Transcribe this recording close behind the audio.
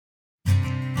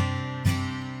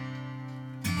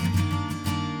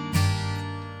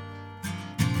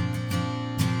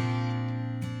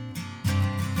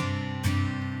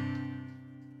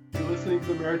to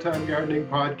the Maritime Gardening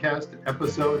Podcast,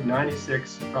 episode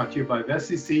 96, brought to you by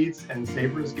Vessi Seeds and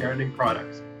Sabres Gardening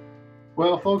Products.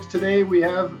 Well, folks, today we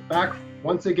have back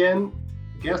once again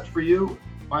a guest for you,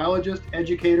 biologist,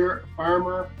 educator,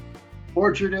 farmer,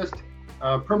 orchardist,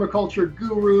 permaculture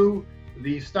guru,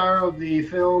 the star of the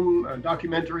film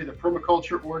documentary, The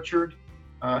Permaculture Orchard,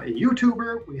 a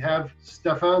YouTuber. We have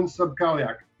Stefan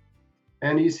Sobkowiak,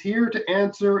 and he's here to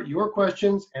answer your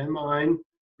questions and mine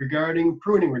regarding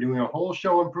pruning. We're doing a whole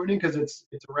show on pruning because it's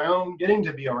around, getting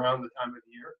to be around the time of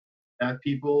year that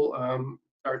people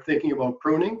start thinking about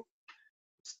pruning.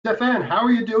 Stefan, how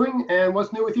are you doing, and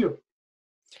what's new with you?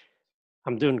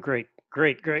 I'm doing great.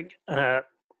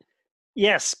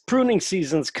 Yes, pruning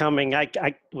season's coming.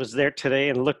 I was there today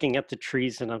and looking at the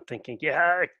trees, and I'm thinking,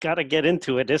 yeah, I gotta get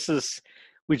into it.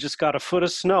 We just got a foot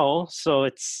of snow, so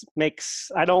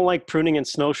I don't like pruning in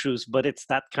snowshoes, but it's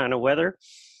that kind of weather.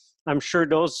 I'm sure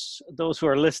those who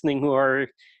are listening who are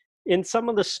in some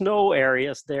of the snow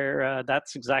areas there,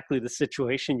 that's exactly the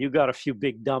situation. You got a few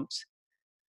big dumps.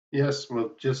 Yes,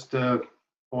 well,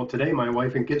 today my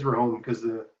wife and kids were home because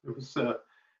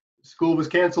school was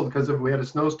canceled because we had a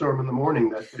snowstorm in the morning.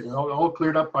 That it all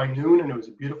cleared up by noon, and it was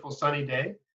a beautiful sunny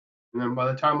day. And then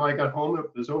by the time I got home, it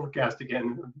was overcast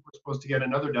again. We're supposed to get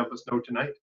another dump of snow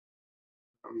tonight.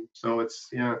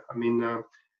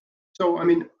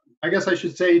 I guess I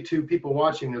should say to people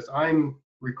watching this, I'm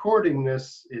recording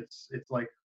this. It's like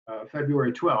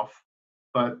February 12th,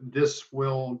 but this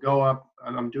will go up.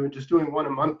 And I'm doing one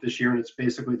a month this year, and it's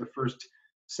basically the first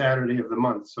Saturday of the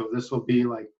month. So this will be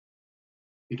like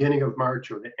beginning of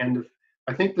March or the end of.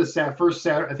 I think the first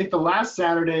Saturday. I think the last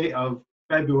Saturday of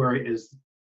February is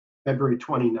February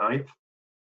 29th.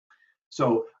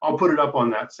 So I'll put it up on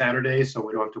that Saturday so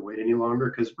we don't have to wait any longer,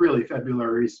 because really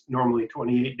February is normally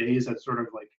 28 days. That's sort of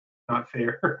like not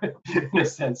fair in a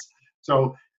sense.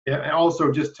 So yeah, also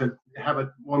just to have it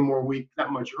one more week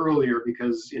that much earlier,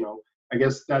 because, I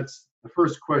guess that's the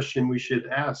first question we should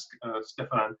ask,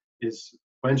 Stefan, is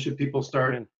when should people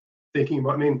start thinking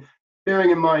about, bearing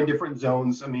in mind different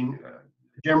zones.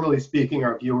 Generally speaking,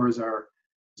 our viewers are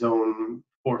zone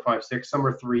 4, 5, 6, some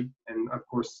are 3, and of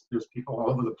course there's people all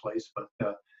over the place. But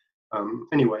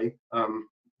anyway,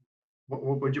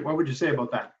 what would you say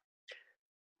about that?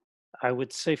 I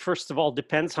would say, first of all,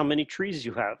 depends how many trees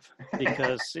you have,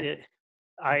 because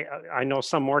I know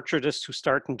some orchardists who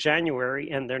start in January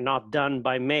and they're not done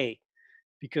by May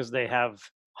because they have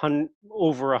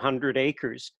over 100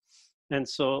 acres. And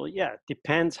so, yeah, it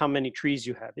depends how many trees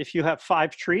you have. If you have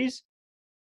 5 trees,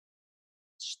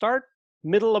 start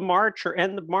middle of March or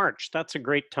end of March. That's a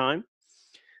great time.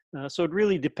 So it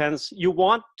really depends. You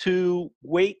want to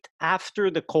wait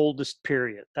after the coldest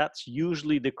period. That's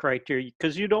usually the criteria,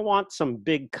 because you don't want some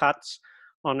big cuts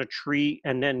on a tree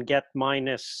and then get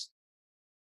minus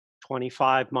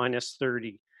 25, minus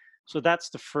 30. So that's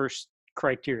the first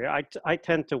criteria. I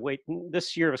tend to wait.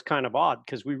 This year was kind of odd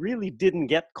because we really didn't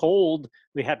get cold.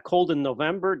 We had cold in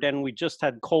November, then we just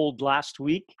had cold last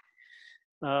week.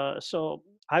 So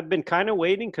I've been kind of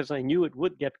waiting because I knew it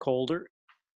would get colder.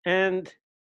 And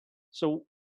so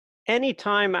any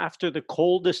time after the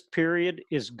coldest period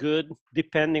is good,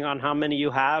 depending on how many you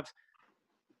have.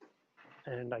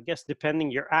 And I guess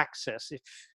depending your access.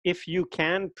 If you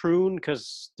can prune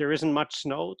because there isn't much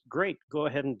snow, great, go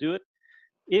ahead and do it.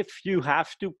 If you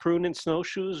have to prune in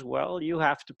snowshoes, well, you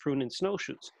have to prune in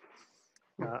snowshoes.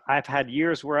 I've had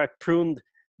years where I've pruned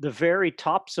the very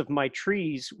tops of my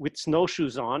trees with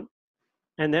snowshoes on.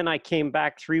 And then I came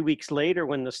back 3 weeks later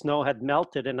when the snow had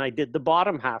melted, and I did the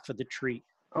bottom half of the tree.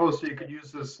 Oh, so you could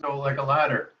use the snow like a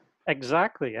ladder.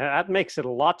 Exactly. That makes it a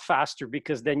lot faster,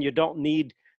 because then you don't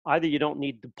need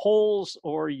the poles,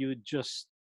 or you just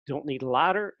don't need a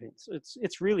ladder.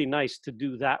 It's really nice to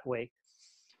do that way.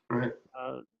 Right.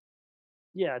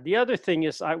 Yeah. The other thing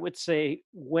is, I would say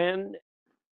whenever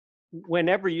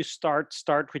you start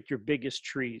with your biggest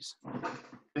trees.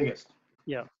 Biggest.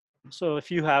 Yeah. So if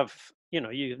you have,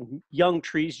 young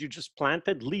trees you just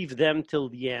planted, leave them till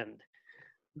the end.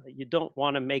 You don't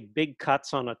want to make big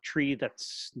cuts on a tree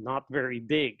that's not very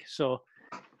big. So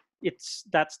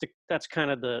that's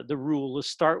kind of the rule, is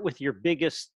start with your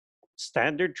biggest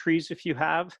standard trees if you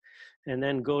have, and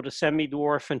then go to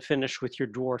semi-dwarf and finish with your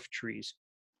dwarf trees.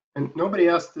 And nobody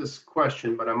asked this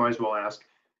question, but I might as well ask.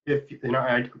 If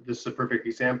this is a perfect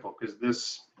example, because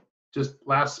this just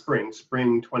last spring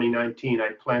 2019,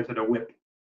 I planted a whip.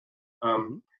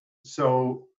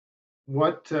 So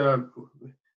what? The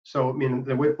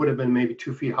whip would have been maybe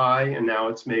 2 feet high, and now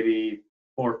it's maybe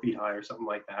 4 feet high or something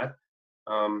like that.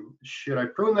 Should I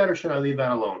prune that, or should I leave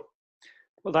that alone?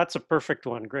 Well, that's a perfect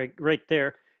one. Great, right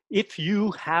there. if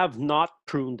you have not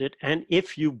pruned it, and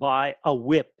if you buy a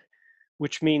whip,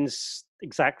 which means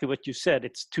exactly what you said,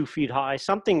 it's 2 feet high,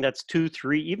 something that's 2,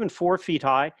 3, even 4 feet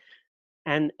high,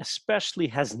 and especially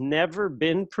has never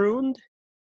been pruned,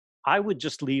 I would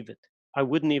just leave it. I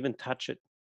wouldn't even touch it.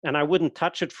 And I wouldn't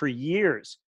touch it for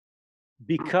years,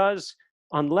 because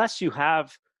unless you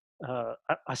have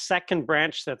a second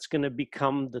branch that's going to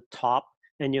become the top,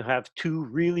 and you have two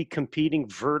really competing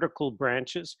vertical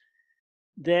branches,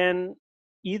 then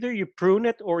either you prune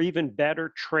it or, even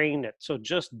better, train it. So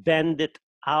just bend it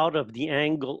out of the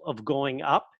angle of going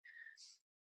up.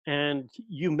 And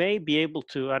you may be able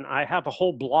to, and I have a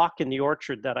whole block in the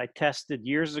orchard that I tested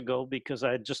years ago because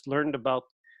I had just learned about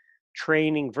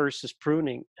training versus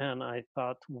pruning. And I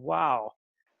thought, wow,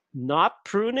 not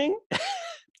pruning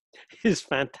is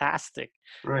fantastic.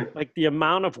 Right. Like, the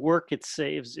amount of work it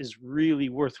saves is really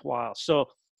worthwhile. So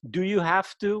do you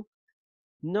have to?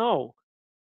 No.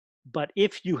 But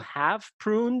if you have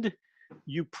pruned,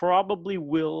 you probably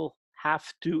will have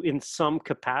to, in some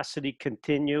capacity,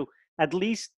 continue at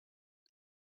least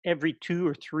every 2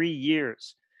 or 3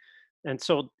 years. And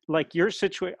so, like your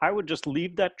situation, I would just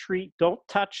leave that tree. Don't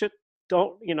touch it.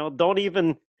 Don't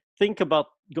even think about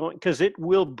going, because it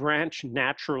will branch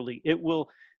naturally. It will,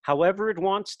 however it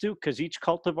wants to, because each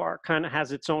cultivar kind of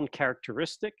has its own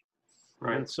characteristic.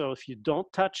 Right. And so if you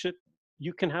don't touch it,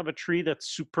 you can have a tree that's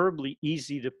superbly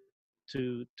easy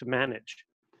to manage.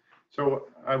 So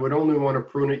I would only want to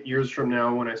prune it years from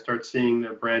now when I start seeing the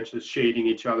branches shading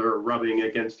each other or rubbing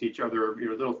against each other,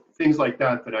 little things like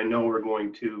that that I know are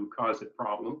going to cause it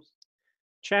problems.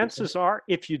 Chances are,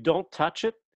 if you don't touch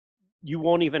it, you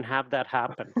won't even have that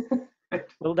happen.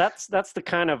 Well, that's the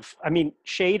kind of, I mean,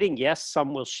 shading, yes,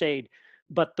 some will shade,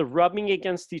 but the rubbing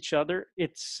against each other,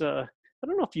 it's, I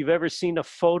don't know if you've ever seen a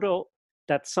photo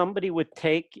that somebody would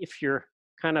take if you're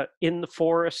kind of in the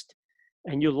forest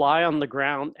and you lie on the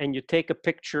ground and you take a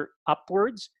picture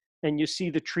upwards and you see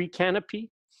the tree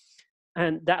canopy.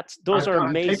 And those are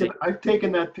amazing. I've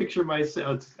taken that picture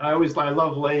myself. I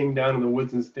love laying down in the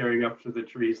woods and staring up to the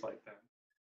trees like that.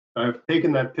 I've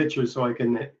taken that picture so I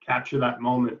can capture that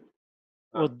moment.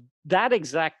 Well, that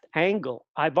exact angle,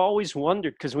 I've always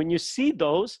wondered, because when you see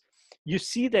those, you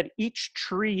see that each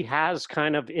tree has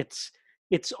kind of its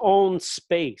own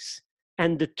space,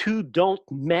 and the two don't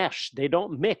mesh, they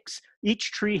don't mix.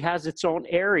 Each tree has its own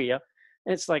area,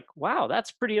 and it's like, wow,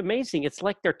 that's pretty amazing. It's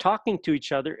like they're talking to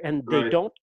each other, and they Right.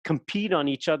 don't compete on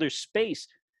each other's space.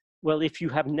 Well, if you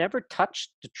have never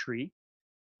touched the tree,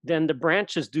 then the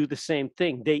branches do the same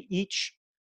thing. They each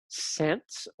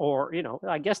sense, or,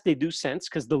 I guess they do sense,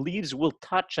 because the leaves will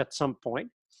touch at some point.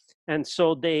 And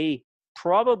so they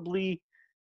probably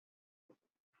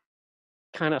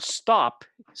kind of stop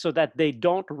so that they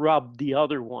don't rub the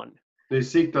other one. They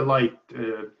seek the light,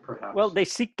 perhaps. Well, they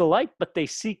seek the light, but they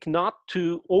seek not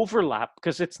to overlap,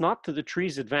 because it's not to the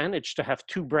tree's advantage to have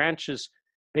two branches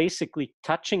basically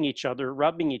touching each other,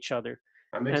 rubbing each other.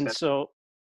 That makes And sense. so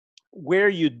where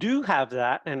you do have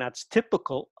that, and that's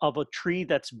typical of a tree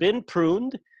that's been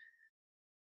pruned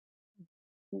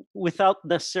without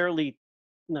necessarily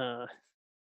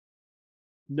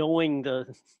knowing the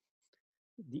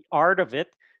art of it,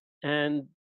 and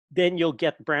then you'll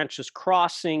get branches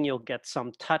crossing, you'll get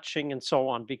some touching and so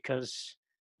on, because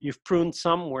you've pruned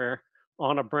somewhere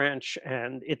on a branch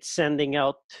and it's sending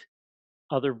out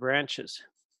other branches.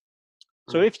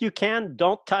 So if you can,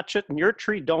 don't touch it. In your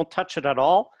tree, don't touch it at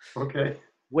all. Okay.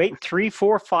 Wait 3,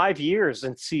 4, 5 years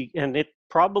and see, and it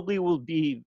probably will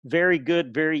be very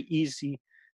good, very easy,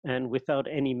 and without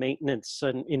any maintenance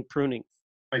in pruning.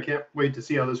 I can't wait to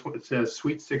see how this one, it says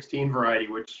Sweet 16 variety,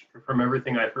 which from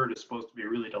everything I've heard is supposed to be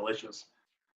really delicious.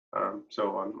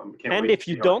 So I can't And wait if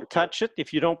to you see how it don't touch it,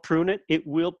 if you don't prune it, it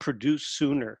will produce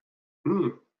sooner.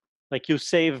 Like, you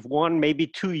save 1, maybe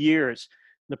 2 years.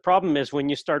 The problem is when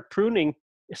you start pruning,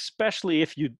 especially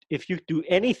if you do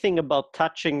anything about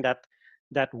touching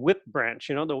that whip branch,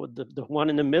 the one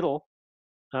in the middle,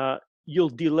 you'll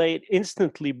delay it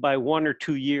instantly by 1 or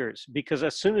 2 years, because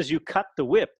as soon as you cut the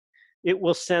whip, it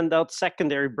will send out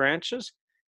secondary branches,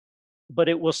 but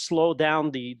it will slow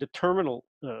down the terminal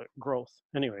growth.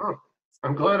 Anyway. Oh,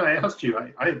 I'm glad I asked you.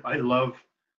 I love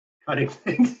cutting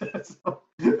things. So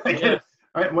Yeah.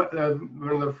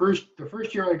 When the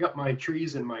first year I got my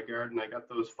trees in my garden, I got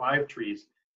those 5 trees,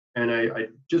 and I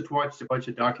just watched a bunch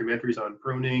of documentaries on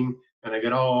pruning, and I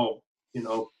got all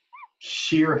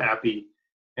sheer happy,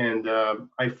 and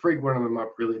I frigged one of them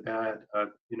up really bad.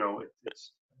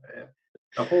 It's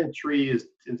the whole tree is,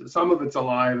 some of it's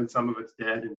alive and some of it's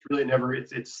dead, and it's really never,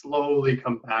 it's slowly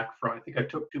come back from. I think I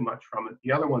took too much from it.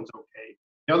 The other one's okay.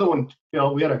 The other one,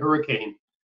 we had a hurricane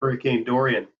Hurricane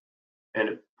Dorian, and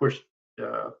it pushed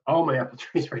all my apple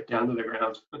trees right down to the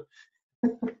ground.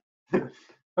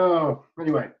 Oh,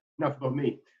 anyway, enough about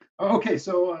me. Okay,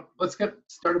 so let's get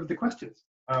started with the questions.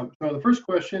 So the first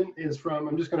question is from,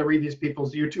 I'm just going to read these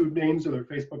people's YouTube names or their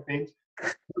Facebook names.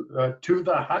 To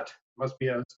the Hut, must be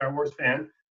a Star Wars fan.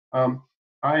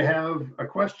 I have a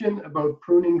question about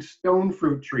pruning stone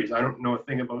fruit trees. I don't know a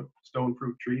thing about stone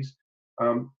fruit trees.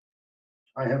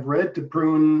 I have read to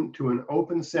prune to an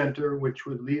open center, which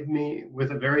would leave me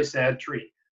with a very sad tree.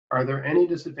 Are there any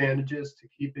disadvantages to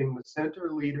keeping the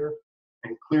center leader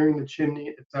and clearing the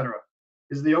chimney, etc.?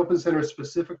 Is the open center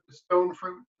specific to stone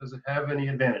fruit? Does it have any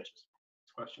advantages?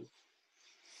 Next question.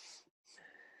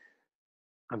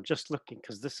 I'm just looking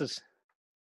because this is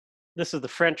the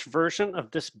French version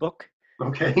of this book.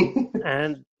 Okay.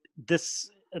 And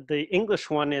the English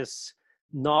one is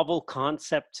Novel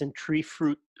Concepts in Tree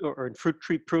Fruit or in Fruit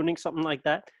Tree Pruning, something like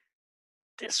that.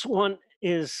 This one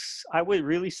is, I would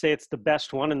really say it's the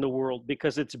best one in the world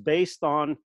because it's based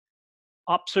on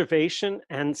observation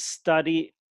and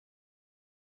study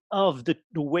of the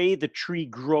way the tree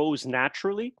grows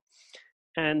naturally.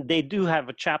 And they do have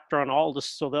a chapter on all this.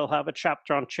 So they'll have a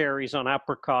chapter on cherries, on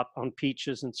apricot, on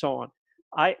peaches, and so on.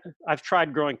 I've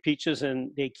tried growing peaches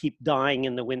and they keep dying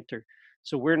in the winter.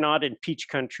 So we're not in peach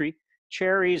country.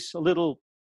 Cherries, a little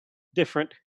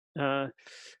different. Are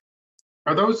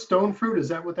those stone fruit? Is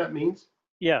that what that means?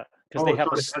 Yeah, because they have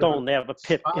a stone, they have a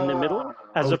pip in the middle,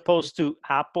 as opposed to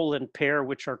apple and pear,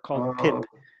 which are called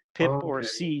pip or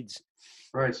seeds.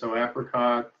 Right, so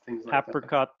apricot, things like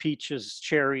apricot, peaches,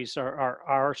 cherries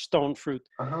are stone fruit.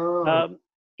 that.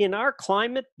 In our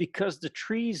climate, because the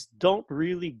trees don't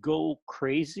really go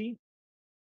crazy,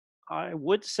 I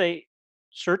would say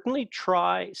certainly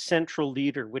try central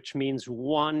leader, which means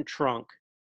one trunk,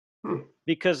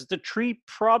 because the tree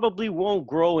probably won't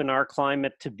grow in our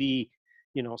climate to be,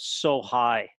 so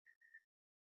high.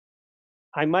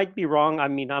 I might be wrong. I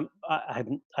mean,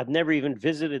 I've never even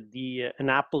visited the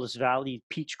Annapolis Valley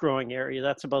peach growing area.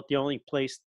 That's about the only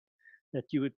place that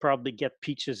you would probably get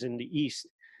peaches in the east.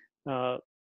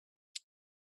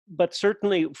 But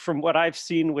certainly from what I've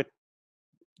seen with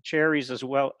cherries as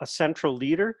well, a central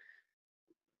leader,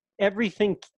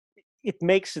 everything, it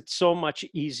makes it so much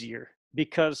easier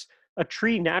because a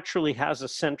tree naturally has a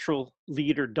central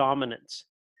leader dominance.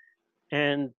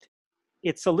 And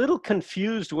it's a little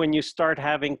confused when you start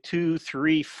having 2,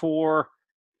 3, 4,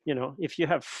 if you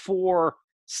have 4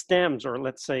 stems, or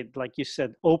let's say, like you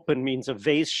said, open means a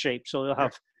vase shape. So you'll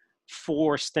have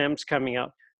 4 stems coming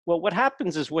out. Well, what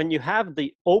happens is when you have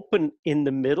the open in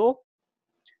the middle,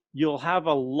 you'll have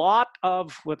a lot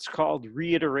of what's called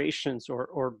reiterations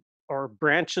or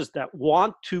branches that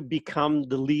want to become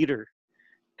the leader,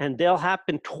 and they'll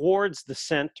happen towards the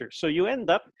center. So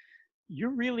you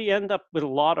really end up with a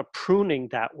lot of pruning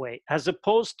that way, as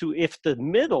opposed to if the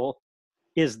middle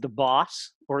is the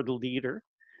boss or the leader,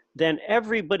 then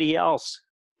everybody else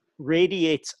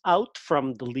radiates out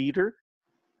from the leader.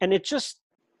 And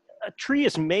a tree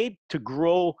is made to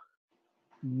grow,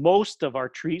 most of our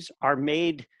trees are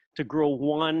made to grow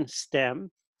one stem,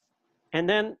 and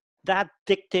then that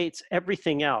dictates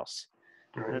everything else.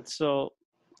 Right. And so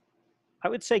I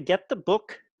would say get the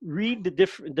book, read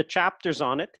the chapters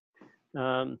on it.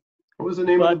 What was the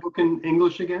name of the book in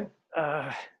English again?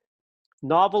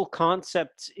 Novel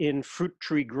Concepts in Fruit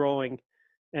Tree Growing.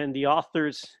 And the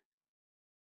authors,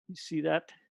 you see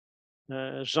that?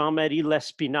 Jean-Marie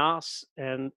Lespinasse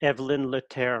and Evelyn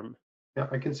Leterme. Yeah,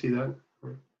 I can see that.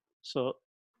 So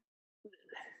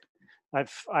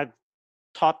I've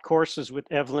taught courses with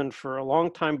Evelyn for a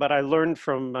long time, but I learned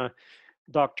from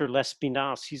Dr.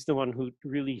 Lespinasse. He's the one who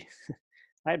really,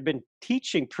 I had been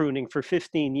teaching pruning for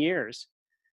 15 years.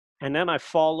 And then I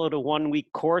followed a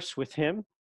 1-week course with him.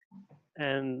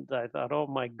 And I thought, oh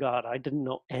my God, I didn't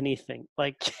know anything.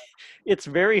 Like, it's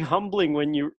very humbling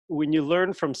when you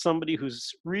learn from somebody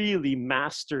who's really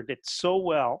mastered it so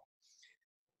well,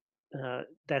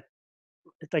 that,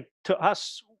 like, to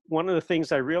us, one of the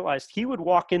things I realized, he would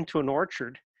walk into an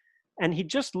orchard and he'd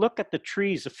just look at the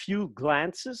trees a few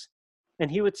glances and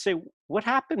he would say, what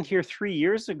happened here 3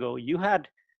 years ago? You had,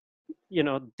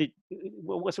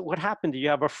 what happened? Did you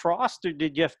have a frost or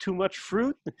did you have too much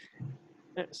fruit?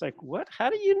 And it's like, what? How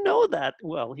do you know that?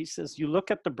 Well, he says, you look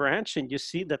at the branch and you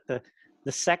see that the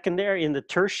secondary and the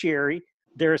tertiary,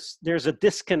 there's a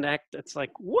disconnect. It's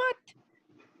like, what?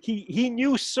 He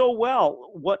knew so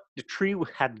well what the tree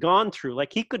had gone through.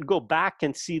 Like, he could go back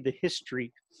and see the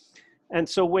history. And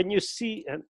so when you see,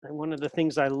 and one of the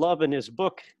things I love in his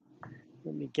book,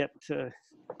 let me get to,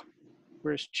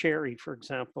 where's cherry, for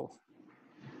example?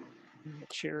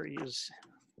 Cherry is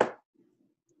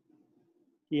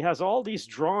he has all these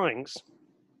drawings.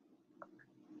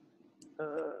 Uh,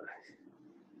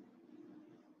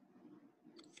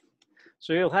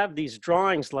 so he'll have these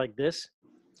drawings like this,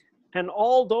 and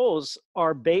all those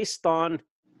are based on,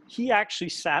 he actually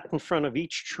sat in front of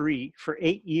each tree for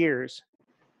 8 years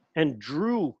and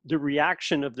drew the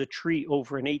reaction of the tree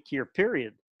over an 8-year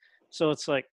period. So it's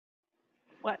like,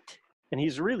 what? And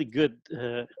he's a really good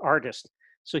artist.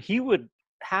 So he would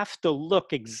have to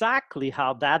look exactly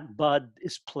how that bud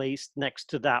is placed next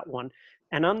to that one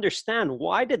and understand,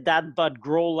 why did that bud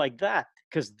grow like that?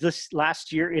 Because this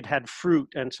last year it had fruit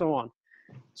and so on.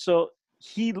 So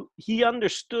he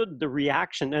understood the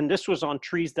reaction, and this was on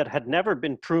trees that had never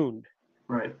been pruned.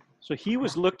 Right. So he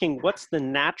was looking, what's the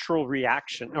natural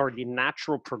reaction or the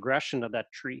natural progression of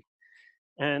that tree?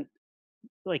 And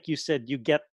like you said, you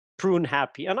get prune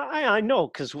happy. And I know,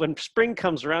 because when spring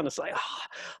comes around, it's like, oh,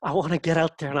 I want to get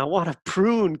out there and I want to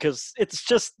prune, because it's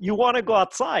just, you want to go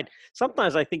outside.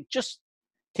 Sometimes I think, just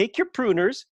take your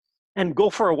pruners and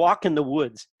go for a walk in the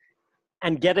woods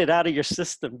and get it out of your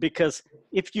system. Because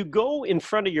if you go in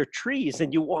front of your trees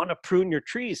and you want to prune your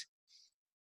trees,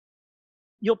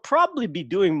 you'll probably be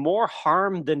doing more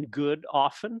harm than good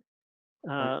often.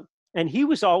 And he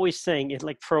was always saying it,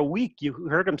 like for a week, you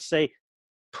heard him say,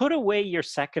 put away your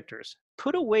secateurs,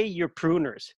 put away your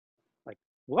pruners. Like,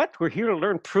 what? We're here to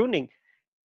learn pruning.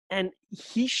 And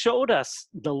he showed us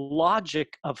the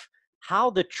logic of how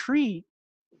the tree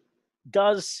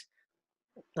does,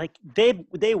 like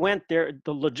they went there,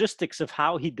 the logistics of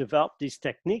how he developed these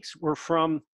techniques were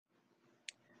from,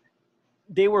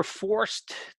 they were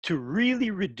forced to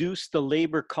really reduce the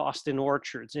labor cost in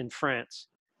orchards in France,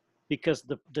 because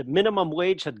the minimum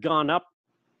wage had gone up,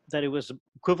 that it was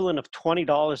equivalent of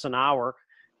 $20 an hour.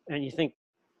 And you think,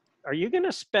 are you going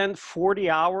to spend 40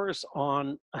 hours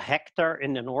on a hectare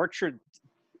in an orchard?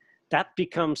 That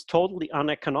becomes totally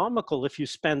uneconomical if you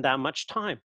spend that much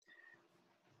time.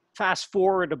 Fast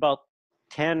forward about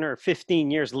 10 or 15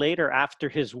 years later after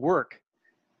his work,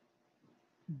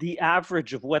 the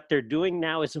average of what they're doing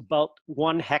now is about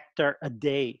 1 hectare a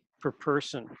day per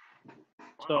person.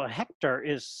 So a hectare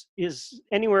is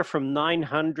anywhere from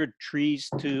 900 trees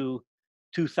to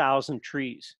 2,000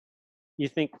 trees. You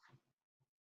think,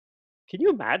 can you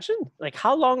imagine? Like,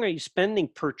 how long are you spending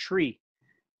per tree?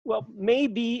 Well,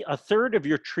 maybe a third of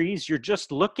your trees, you're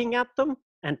just looking at them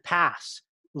and pass.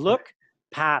 Look,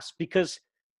 pass. Because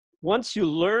once you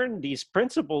learn these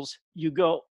principles, you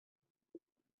go,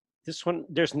 this one,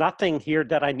 there's nothing here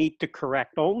that I need to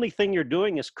correct. The only thing you're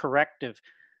doing is corrective.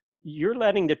 You're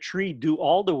letting the tree do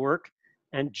all the work,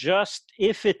 and just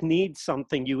if it needs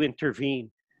something, you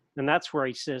intervene. And that's where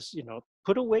he says,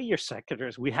 put away your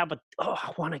secateurs. We have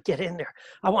I want to get in there.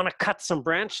 I want to cut some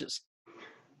branches.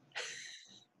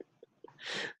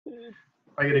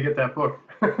 I got to get that book.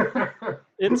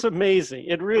 It's amazing.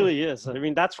 It really is. I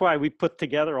mean, that's why we put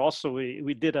together also, we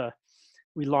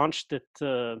launched it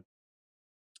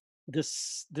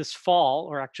this fall,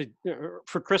 or actually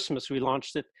for Christmas, we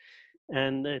launched it.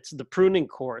 And it's the pruning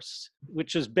course,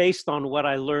 which is based on what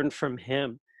I learned from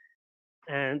him.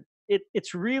 And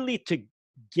it's really to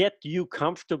get you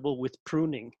comfortable with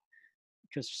pruning,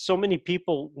 because so many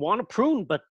people want to prune,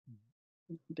 but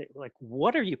they're like,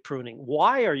 what are you pruning?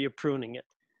 Why are you pruning it?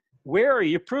 Where are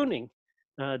you pruning?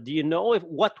 Do you know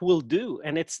what will do?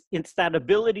 And it's that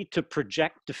ability to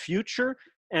project the future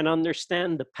and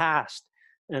understand the past.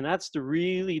 And that's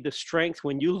really the strength.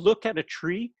 When you look at a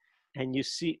tree and you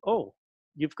see, oh,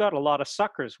 you've got a lot of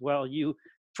suckers. Well,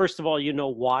 first of all, you know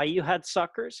why you had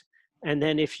suckers. And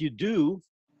then if you do,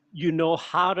 you know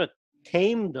how to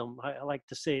tame them. I like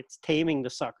to say it's taming the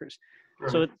suckers.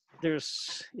 Right. So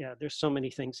there's so many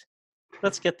things.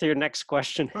 Let's get to your next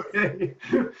question. Okay.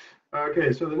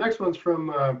 Okay, so the next one's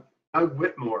from Doug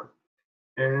Whitmore.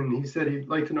 And he said he'd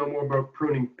like to know more about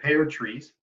pruning pear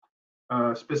trees.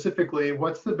 Specifically,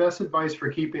 what's the best advice for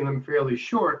keeping them fairly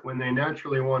short when they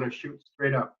naturally want to shoot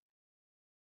straight up?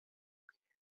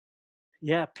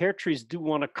 Yeah, pear trees do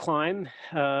want to climb.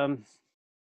 My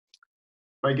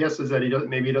guess is that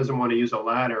maybe he doesn't want to use a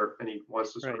ladder, and he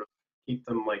wants to sort of keep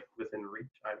them like within reach.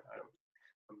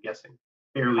 I'm guessing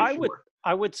fairly short.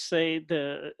 I would say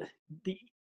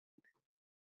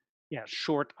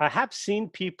short. I have seen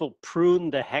people prune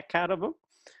the heck out of them,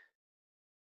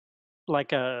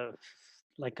 like a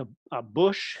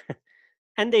bush,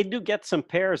 and they do get some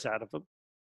pears out of them.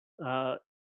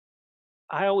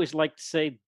 I always like to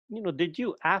say, did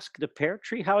you ask the pear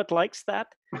tree how it likes that?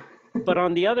 But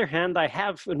on the other hand,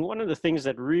 and one of the things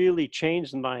that really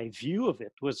changed my view of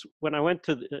it was when I went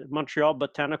to the Montreal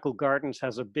Botanical Gardens,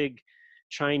 has a big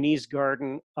Chinese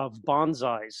garden of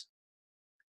bonsais.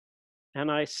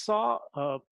 and I saw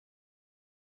a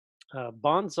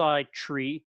bonsai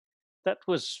tree that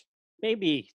was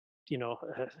maybe,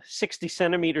 60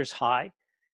 centimeters high.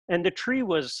 And the tree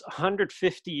was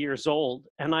 150 years old.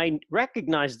 And I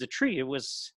recognized the tree. It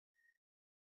was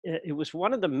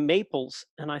one of the maples.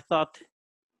 And I thought,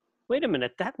 wait a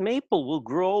minute, that maple will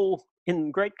grow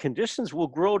in great conditions, will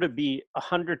grow to be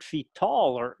 100 feet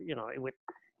tall, or, it would,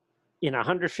 in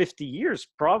 150 years,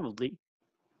 probably.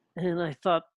 And I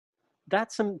thought,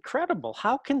 that's incredible.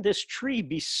 How can this tree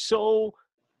be so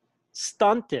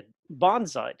stunted,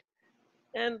 bonsai?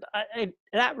 And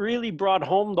that really brought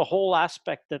home the whole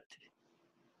aspect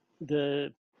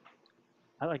that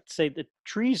I like to say the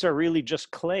trees are really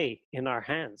just clay in our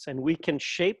hands, and we can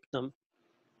shape them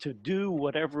to do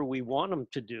whatever we want them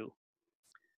to do.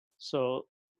 So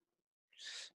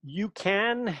you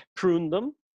can prune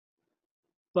them,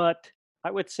 but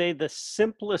I would say the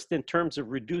simplest in terms of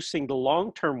reducing the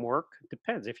long-term work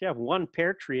depends. If you have one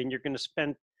pear tree and you're going to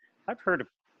spend, I've heard of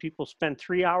people spend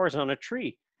 3 hours on a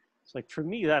tree. It's like, for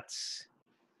me, that's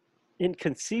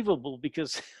inconceivable,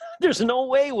 because there's no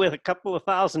way with a couple of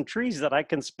thousand trees that I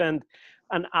can spend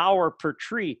an hour per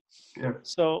tree. Yeah.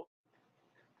 So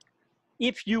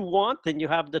if you want and you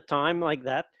have the time like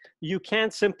that, you can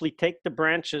simply take the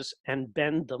branches and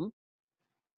bend them,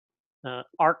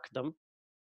 arc them.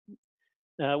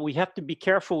 We have to be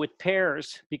careful with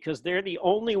pears, because they're the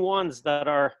only ones that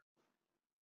are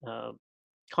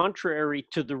contrary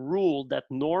to the rule that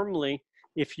normally,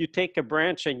 if you take a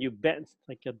branch and you bend,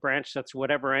 like a branch that's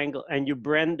whatever angle, and you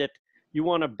bend it, you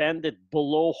want to bend it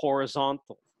below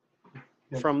horizontal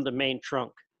from the main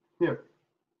trunk. Yeah.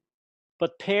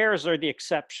 But pears are the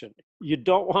exception. You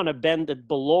don't want to bend it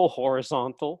below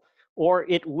horizontal, or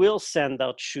it will send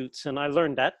out shoots. And I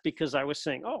learned that because I was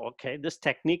saying, oh, okay, this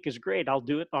technique is great. I'll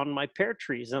do it on my pear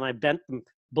trees. And I bent them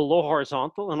below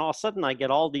horizontal, and all of a sudden I get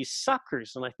all these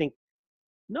suckers. And I think,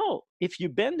 no, if you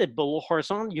bend it below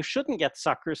horizontal, you shouldn't get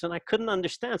suckers. And I couldn't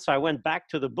understand. So I went back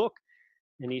to the book,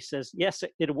 and he says, yes,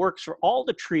 it works for all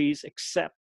the trees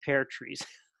except pear trees.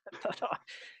 I thought, oh,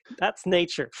 that's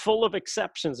nature, full of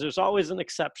exceptions. There's always an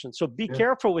exception. So be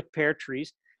careful with pear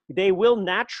trees. They will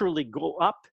naturally go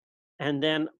up and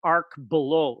then arc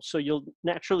below. So you'll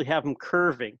naturally have them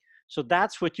curving. So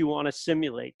that's what you want to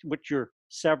simulate with your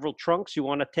several trunks. You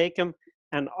want to take them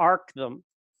and arc them.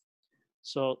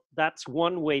 So that's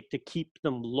one way to keep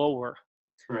them lower.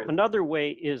 Right. Another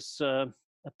way is a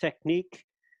technique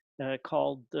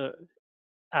called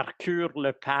arcure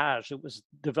lepage. It was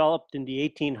developed in the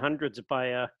 1800s by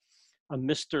a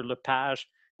Mr. Lepage.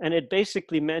 And it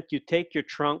basically meant you take your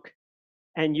trunk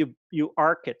and you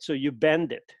arc it. So you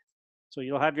bend it. So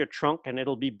you'll have your trunk and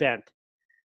it'll be bent.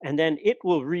 And then it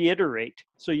will reiterate.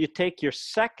 So you take your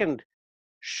second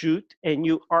shoot and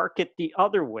you arc it the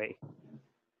other way.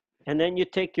 And then you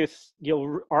take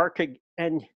you'll arc it,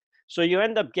 and so you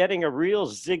end up getting a real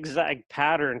zigzag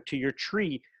pattern to your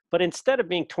tree. But instead of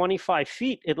being 25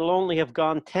 feet, it'll only have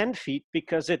gone 10 feet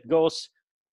because it goes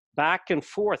back and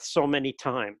forth so many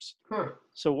times.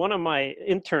 So one of my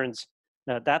interns,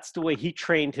 that's the way he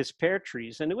trained his pear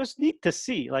trees. And it was neat to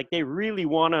see, like they really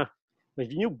want to,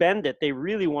 if you bend it, they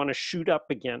really want to shoot up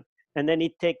again. And then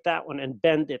he'd take that one and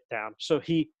bend it down. So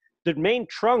the main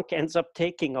trunk ends up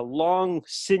taking a long,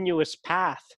 sinuous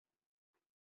path.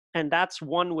 And that's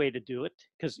one way to do it,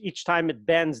 because each time it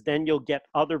bends, then you'll get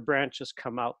other branches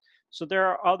come out. So there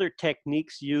are other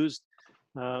techniques used,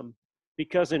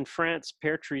 because in France,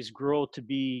 pear trees grow to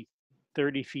be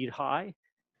 30 feet high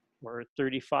or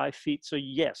 35 feet. So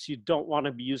yes, you don't want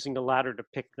to be using a ladder to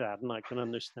pick that, and I can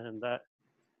understand that.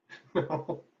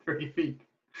 No, 30 feet.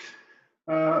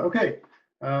 Okay.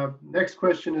 Next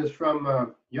question is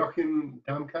from Joachim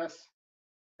Damkas,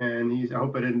 and I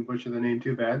hope I didn't butcher the name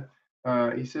too bad.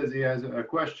 He says he has a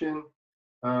question.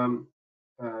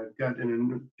 Got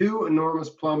two enormous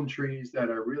plum trees that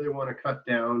I really want to cut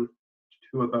down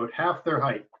to about half their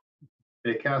height.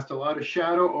 They cast a lot of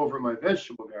shadow over my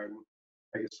vegetable garden.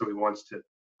 I guess so he wants to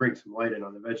bring some light in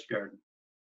on the veg garden.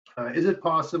 Is it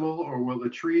possible, or will the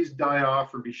trees die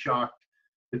off or be shocked?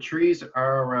 The trees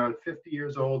are around 50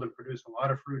 years old and produce a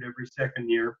lot of fruit every second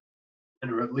year,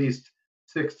 and are at least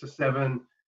 6 to 7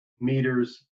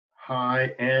 meters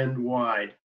high and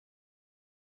wide.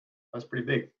 That's pretty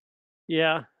big.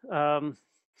 Yeah.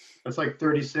 That's like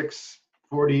 36,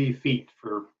 40 feet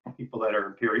for people that are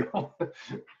imperial,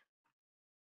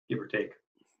 give or take.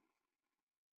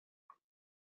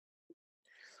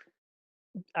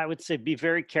 I would say be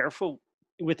very careful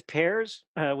with pears,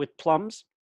 with plums.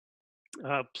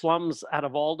 Plums, out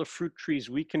of all the fruit trees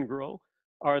we can grow,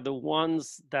 are the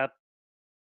ones that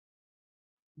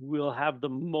will have the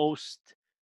most,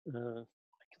 I can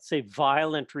say,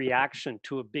 violent reaction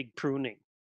to a big pruning.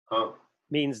 Oh,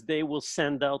 Means they will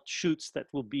send out shoots that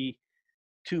will be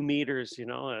 2 meters,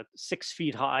 6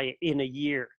 feet high in a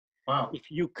year. wow. If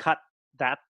you cut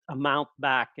that amount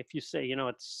back, if you say,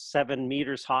 it's 7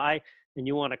 meters high and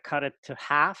you want to cut it to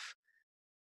half,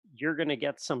 you're going to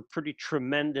get some pretty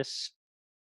tremendous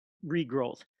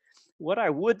regrowth. What I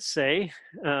would say,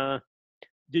 the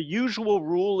usual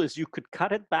rule is you could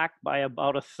cut it back by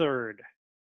about a third.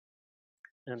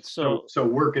 And So, so, so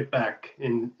work it back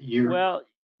in year, well,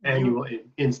 you annual,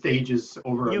 in stages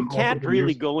over you can't multiple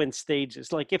really years. go in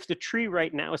stages. Like if the tree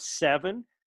right now is 7,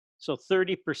 so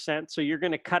 30%, so you're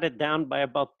going to cut it down by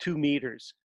about 2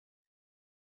 meters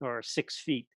or 6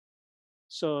 feet.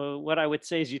 So what I would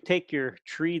say is you take your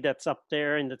tree that's up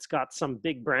there and it's got some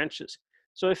big branches.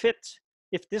 So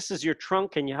if this is your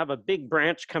trunk and you have a big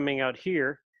branch coming out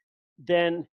here,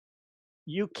 then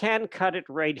you can cut it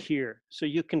right here. So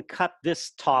you can cut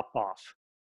this top off.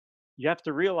 You have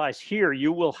to realize here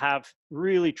you will have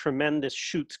really tremendous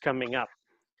shoots coming up.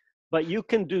 But you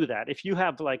can do that. If you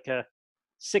have like a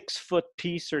 6-foot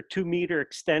piece or 2-meter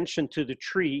extension to the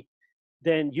tree,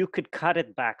 then you could cut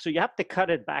it back. So you have to cut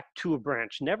it back to a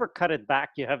branch. Never cut it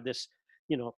back. You have this,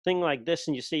 thing like this,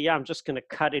 and you say, yeah, I'm just going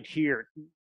to cut it here.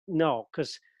 No,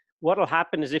 because what will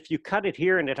happen is if you cut it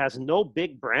here and it has no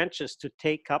big branches to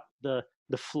take up the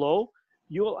flow,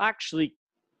 you will actually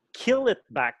kill it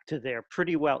back to there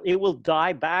pretty well. It will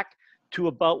die back to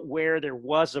about where there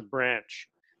was a branch.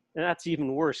 And that's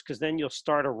even worse because then you'll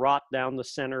start a rot down the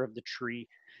center of the tree.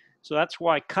 So that's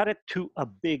why cut it to a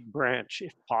big branch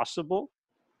if possible.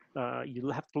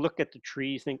 You'll have to look at the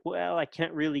tree. You think, well, I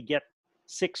can't really get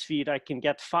 6 feet. I can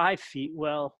get 5 feet.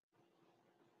 Well,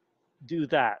 do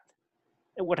that.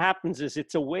 And what happens is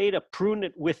it's a way to prune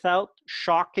it without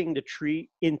shocking the tree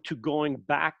into going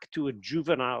back to a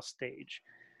juvenile stage.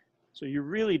 So you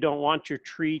really don't want your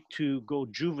tree to go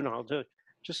juvenile.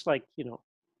 Just like,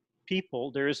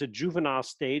 people, there is a juvenile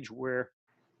stage where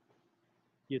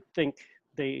you'd think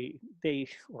they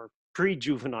or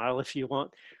pre-juvenile if you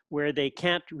want, where they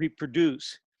can't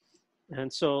reproduce.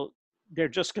 And so they're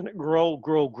just going to grow,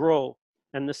 grow, grow.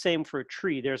 And the same for a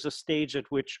tree. There's a stage at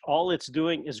which all it's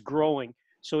doing is growing.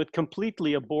 So it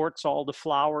completely aborts all the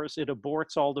flowers, it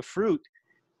aborts all the fruit.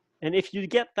 And if you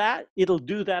get that, it'll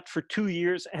do that for 2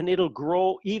 years and it'll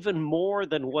grow even more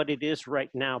than what it is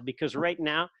right now, because right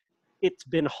now it's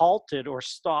been halted or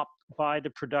stopped by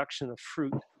the production of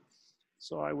fruit.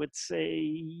 So I would say,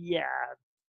 yeah,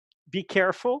 be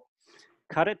careful,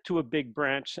 cut it to a big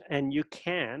branch, and you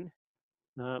can,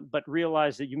 but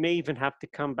realize that you may even have to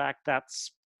come back that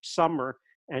summer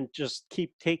and just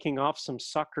keep taking off some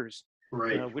suckers,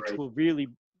 Right, which right. will really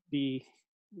be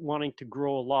wanting to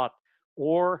grow a lot,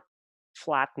 or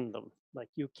flatten them. Like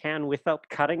you can without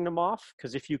cutting them off,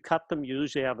 because if you cut them, you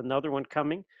usually have another one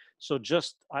coming. So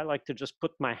I like to just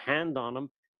put my hand on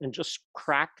them and just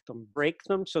crack them, break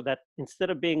them, so that instead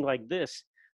of being like this,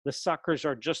 the suckers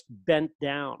are just bent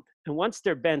down. And once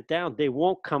they're bent down, they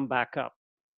won't come back up.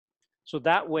 So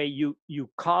that way you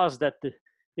cause that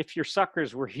if your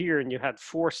suckers were here and you had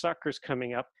 4 suckers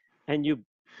coming up and you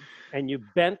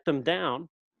bent them down,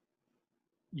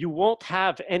 you won't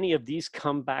have any of these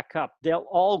come back up. They'll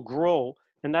all grow,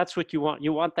 and that's what you want.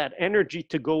 You want that energy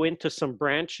to go into some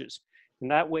branches. And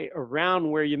that way, around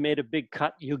where you made a big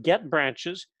cut, you get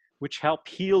branches which help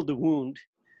heal the wound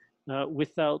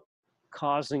without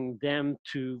causing them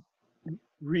to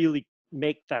really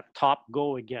make that top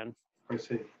go again. I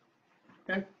see.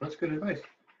 Okay, that's good advice.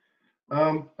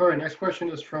 All right, next question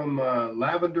is from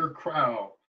Lavender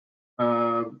Crow.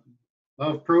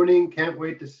 Love pruning, can't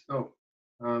wait to,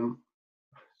 um,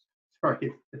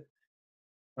 sorry.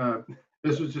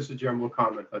 This was just a general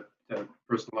comment, but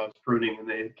person loves pruning and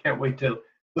they can't wait to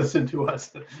listen to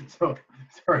us. So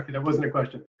sorry, that wasn't a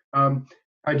question.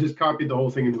 I just copied the whole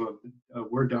thing into a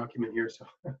Word document here. So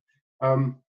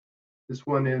this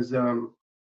one is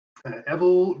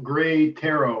Evil Gray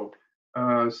Tarot.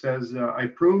 Says, I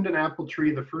pruned an apple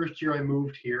tree the first year I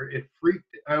moved here. It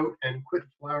freaked out and quit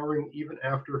flowering even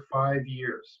after 5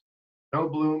 years. No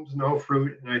blooms, no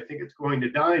fruit, and I think it's going to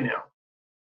die now.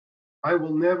 I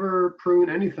will never prune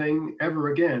anything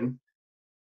ever again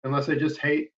unless I just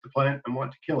hate the plant and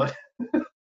want to kill it.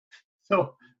 So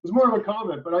it was more of a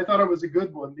comment, but I thought it was a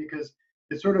good one because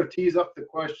it sort of tees up the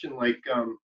question like,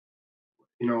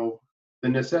 the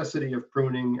necessity of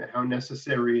pruning, how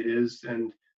necessary it is,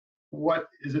 and what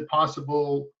is it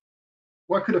possible,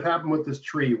 what could have happened with this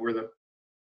tree where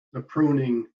the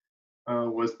pruning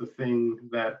was the thing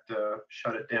that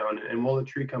shut it down, and will the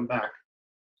tree come back?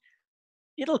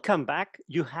 It'll come back.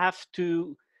 You have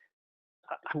to,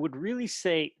 I would really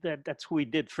say that that's what we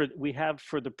did we have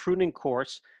for the pruning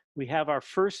course. We have our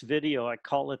first video. I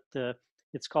call it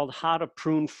it's called How to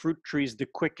Prune Fruit Trees the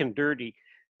Quick and Dirty.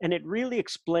 And it really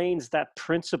explains that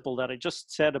principle that I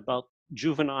just said about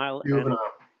juvenile and Juvenile.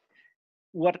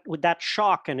 what with that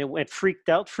shock. And it went freaked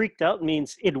out. Freaked out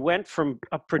means it went from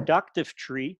a productive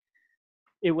tree,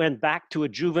 it went back to a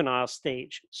juvenile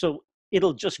stage. So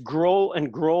it'll just grow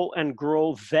and grow and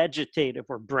grow vegetative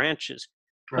or branches,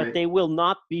 but Right. they will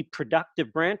not be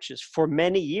productive branches for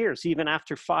many years. Even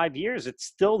after 5 years, it's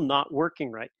still not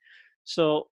working right.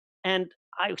 So, and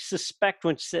I suspect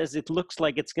when it says it looks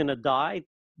like it's going to die,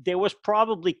 there was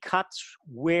probably cuts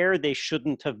where they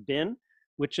shouldn't have been,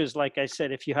 which is, like I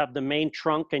said, if you have the main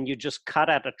trunk and you just cut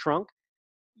at a trunk,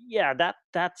 yeah,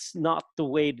 that's not the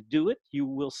way to do it. You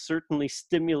will certainly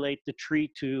stimulate the tree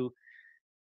to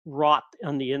rot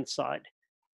on the inside. Right.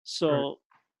 So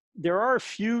there are a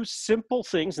few simple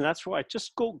things, and that's why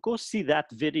just go see that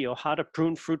video, How to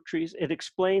Prune Fruit Trees. It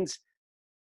explains,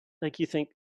 like, you think,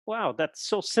 wow, that's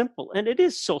so simple. And it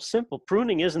is so simple.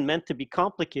 Pruning isn't meant to be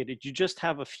complicated. You just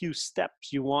have a few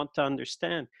steps you want to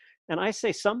understand. And I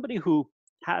say somebody who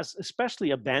has,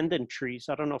 especially abandoned trees,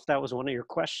 I don't know if that was one of your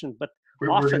questions, but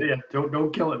We're often, gonna, yeah,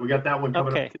 don't kill it. We got that one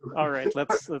coming up okay, too. all right,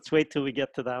 let's wait till we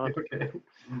get to that one. Okay.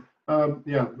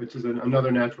 Yeah, which is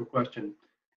another natural question.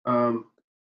 Um,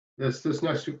 this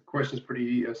next question is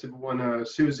pretty simple one.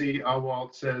 Susie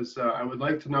Awalt says, I would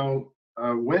like to know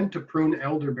when to prune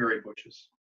elderberry bushes.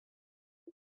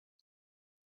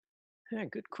 Yeah,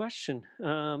 good question.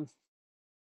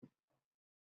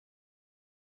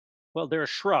 Well, they're a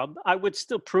shrub. I would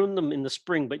still prune them in the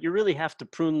spring, but you really have to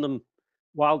prune them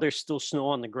while there's still snow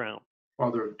on the ground.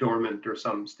 While they're dormant or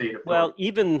some state of Well, dormant.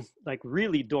 even like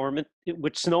really dormant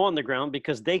with snow on the ground,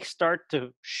 because they start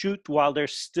to shoot while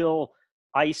there's still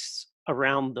ice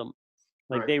around them.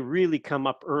 Like Right. they really come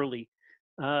up early.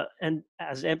 And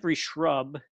as every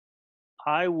shrub,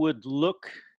 I would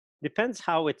look, depends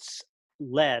how it's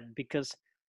led, because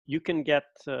you can get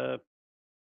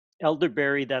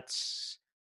elderberry that's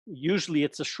usually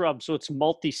it's a shrub, so it's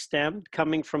multi-stemmed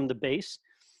coming from the base.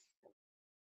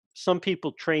 Some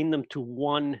people train them to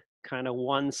one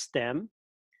stem,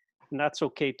 and that's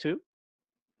okay too.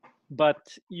 But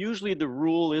usually the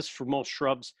rule is for most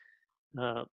shrubs,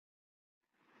 uh,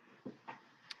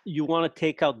 you want to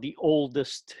take out the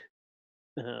oldest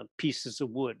pieces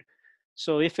of wood.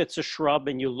 So if it's a shrub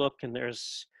and you look and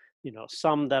there's,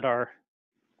 some that are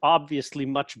obviously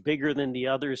much bigger than the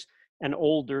others and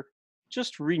older,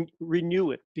 just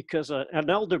renew it, because an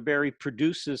elderberry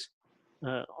produces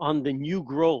on the new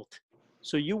growth.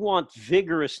 So you want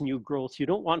vigorous new growth. You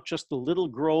don't want just a little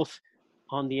growth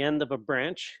on the end of a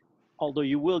branch, although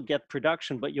you will get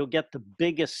production, but you'll get the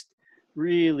biggest,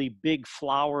 really big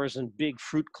flowers and big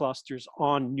fruit clusters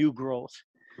on new growth.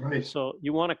 Right. So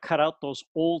you want to cut out those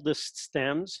oldest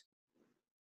stems.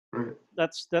 Right.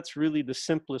 That's really the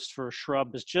simplest for a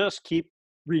shrub, is just keep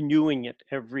renewing it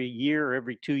every year or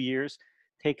every 2 years.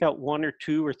 Take out 1 or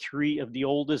 2 or 3 of the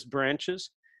oldest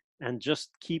branches and just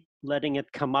keep letting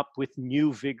it come up with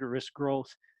new vigorous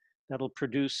growth that'll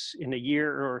produce in a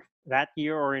year, or that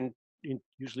year, or in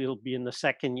usually it'll be in the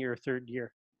second year or third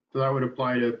year. So that would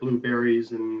apply to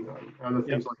blueberries and other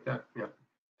things Yep. like that. Yeah.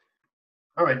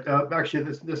 All right. Actually,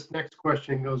 this next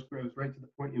question goes right to the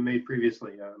point you made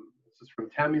previously. This is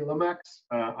from Tammy Lomax.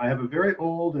 I have a very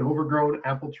old and overgrown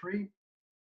apple tree.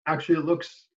 Actually, it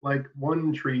looks like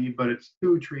one tree, but it's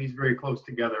 2 trees very close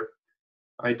together.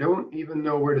 I don't even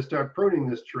know where to start pruning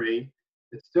this tree.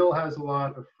 It still has a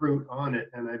lot of fruit on it,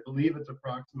 and I believe it's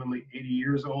approximately 80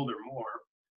 years old or more.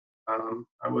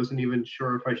 I wasn't even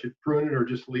sure if I should prune it or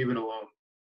just leave it alone.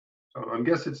 So I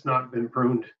guess it's not been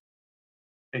pruned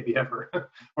maybe ever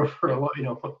or for a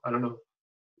while, I don't know.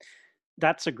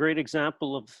 That's a great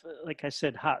example of, like I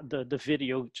said, the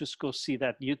video. Just go see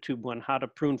that YouTube one, How to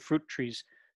Prune Fruit Trees,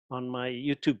 on my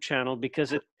YouTube channel,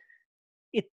 because it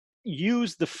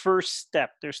used the first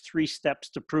step. There's 3 steps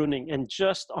to pruning, and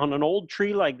just on an old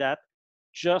tree like that,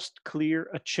 just clear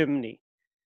a chimney.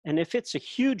 And if it's a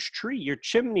huge tree, your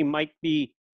chimney might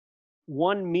be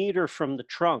 1 meter from the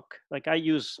trunk. Like I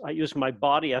use my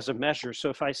body as a measure. So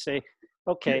if I say,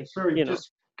 okay, Sorry,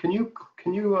 just can you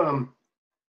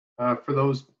for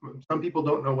those, some people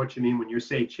don't know what you mean when you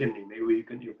say chimney. Maybe you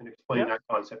can explain yeah. that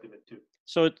concept of it too.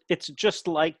 So it's just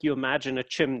like you imagine a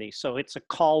chimney. So it's a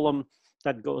column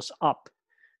that goes up.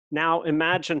 Now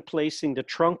imagine placing the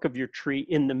trunk of your tree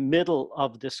in the middle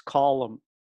of this column.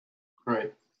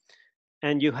 Right.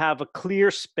 And you have a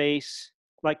clear space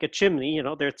like a chimney,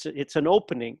 it's an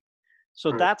opening. So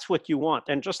Right. that's what you want.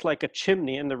 And just like a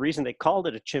chimney, and the reason they called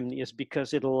it a chimney is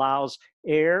because it allows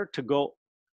air to go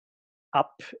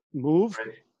up, move,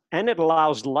 Right. and it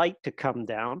allows light to come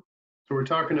down. So we're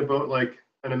talking about like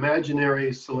an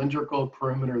imaginary cylindrical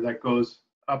perimeter that goes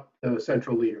up the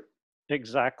central leader.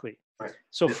 Exactly. Right.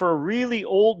 So Yeah. for a really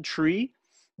old tree,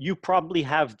 you probably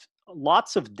have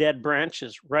lots of dead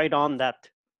branches right on that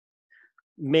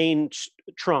main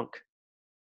trunk.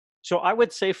 So I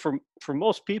would say for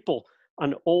most people,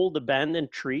 an old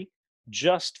abandoned tree,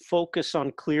 just focus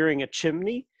on clearing a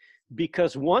chimney,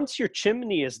 because once your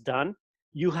chimney is done,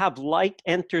 you have light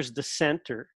enters the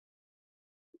center,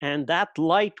 and that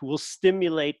light will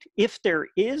stimulate, if there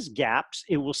is gaps,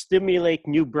 it will stimulate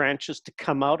new branches to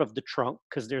come out of the trunk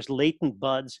because there's latent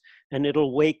buds, and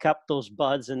it'll wake up those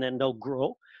buds and then they'll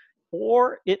grow.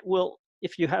 Or it will,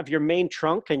 if you have your main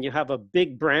trunk and you have a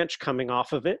big branch coming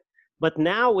off of it, but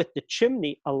now with the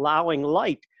chimney allowing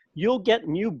light, you'll get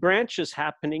new branches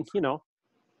happening,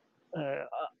 uh,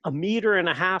 a meter and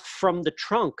a half from the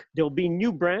trunk. There'll be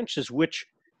new branches which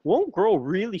won't grow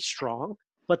really strong,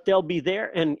 but they'll be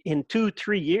there, and in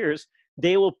 2-3 years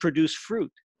they will produce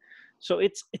fruit. So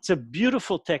it's a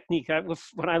beautiful technique.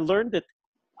 When I learned it,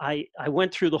 I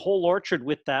went through the whole orchard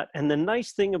with that. And the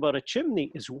nice thing about a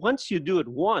chimney is once you do it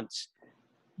once,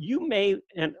 you may,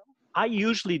 and I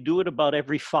usually do it about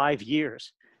every 5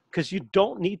 years, because you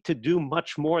don't need to do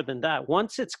much more than that.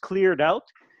 Once it's cleared out,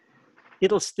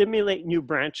 it'll stimulate new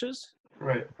branches,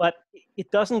 Right. but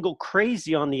it doesn't go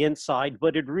crazy on the inside.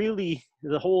 But it really,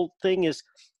 the whole thing is,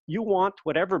 you want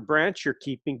whatever branch you're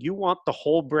keeping, you want the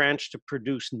whole branch to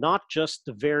produce, not just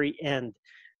the very end.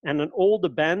 And an old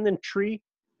abandoned tree,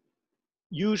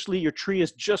 usually your tree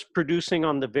is just producing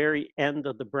on the very end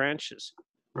of the branches.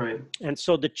 Right. And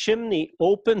so the chimney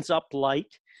opens up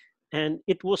light, and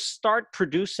it will start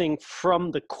producing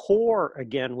from the core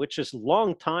again, which is a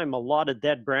long time, a lot of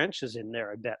dead branches in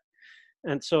there, I bet.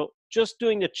 And so just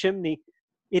doing the chimney,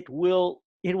 it will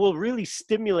really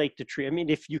stimulate the tree. I mean,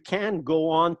 if you can go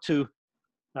on to,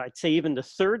 I'd say even the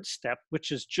third step,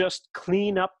 which is just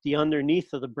clean up the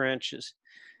underneath of the branches.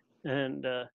 And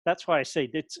that's why I say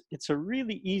it's a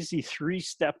really easy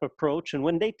 3-step approach. And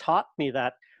when they taught me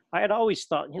that, I had always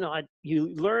thought, you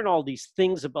learn all these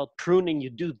things about pruning, you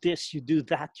do this, you do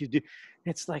that, you do.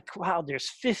 It's like, wow, there's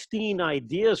 15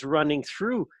 ideas running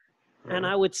through. And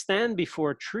I would stand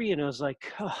before a tree and I was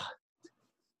like, oh,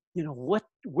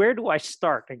 where do I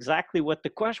start? Exactly what the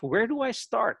question, where do I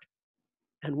start?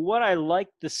 And what I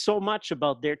liked this so much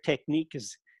about their technique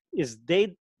is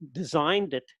they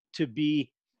designed it to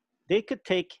be, they could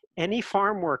take any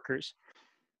farm workers,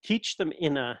 teach them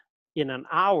in an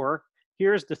hour.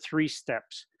 Here's the 3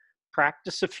 steps.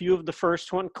 Practice a few of the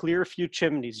first one, clear a few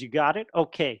chimneys. You got it?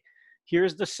 Okay.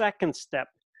 Here's the second step.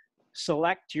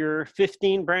 Select your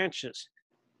 15 branches.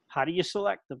 How do you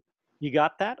select them? You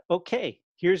got that? Okay.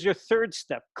 Here's your third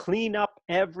step. Clean up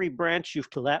every branch you've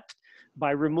left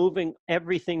by removing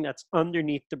everything that's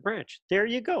underneath the branch. There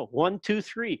you go. 1, 2,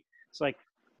 3. It's like,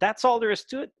 that's all there is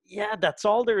to it? Yeah, that's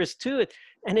all there is to it.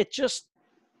 And it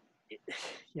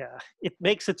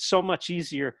makes it so much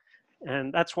easier.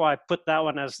 And that's why I put that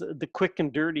one as the quick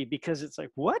and dirty, because it's like,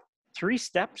 what? 3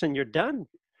 steps and you're done?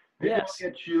 Maybe Yes. I'll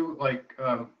get you, like,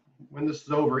 when this is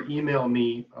over, email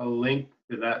me a link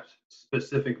to that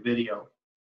specific video.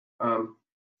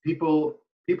 People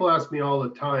ask me all the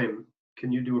time,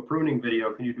 can you do a pruning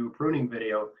video? Can you do a pruning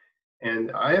video?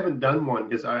 And I haven't done one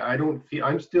because I don't feel,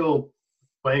 I'm still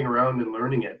playing around and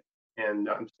learning it. And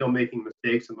I'm still making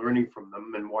mistakes and learning from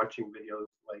them and watching videos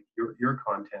like your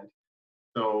content.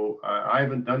 So I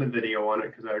haven't done a video on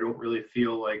it because I don't really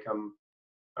feel like I'm.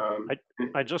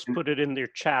 I just put it in their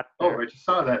chat Oh, there. I just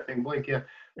saw that thing blink. Yeah.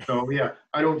 So yeah,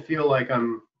 I don't feel like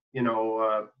I'm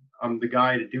the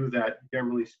guy to do that,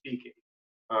 generally speaking.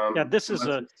 Yeah, this is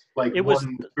Unless it's like it was,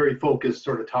 one very focused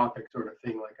sort of topic, sort of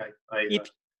thing. Like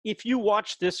if you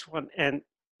watch this one and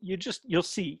you'll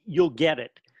see, you'll get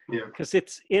it, yeah, because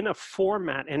it's in a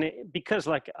format, and because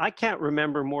like I can't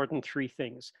remember more than 3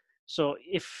 things. So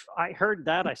if I heard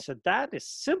that, I said, that is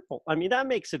simple. I mean, that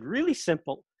makes it really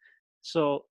simple.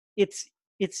 So it's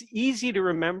easy to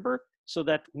remember, so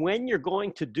that when you're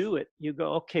going to do it, you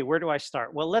go, okay, where do I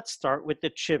start? Well, let's start with the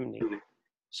chimney.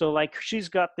 So like, she's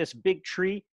got this big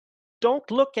tree. Don't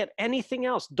look at anything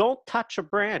else. Don't touch a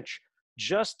branch.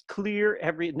 Just clear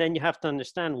and then you have to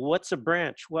understand, what's a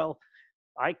branch? Well,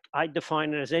 I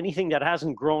define it as anything that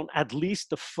hasn't grown at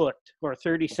least a foot or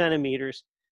 30 centimeters.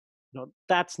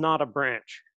 That's not a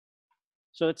branch.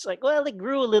 So it's like, well, it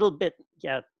grew a little bit.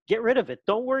 Yeah, get rid of it.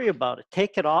 Don't worry about it.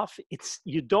 Take it off.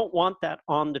 You don't want that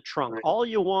on the trunk. right, All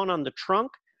you want on the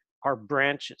trunk are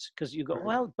branches. Because you go, Right.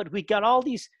 well, but we got all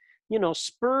these,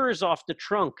 spurs off the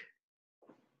trunk.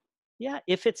 Yeah,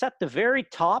 if it's at the very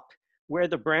top where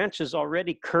the branch is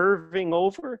already curving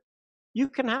over, you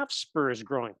can have spurs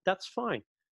growing. That's fine.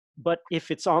 But if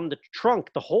it's on the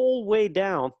trunk the whole way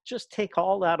down, just take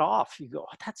all that off. You go,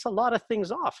 "Oh, that's a lot of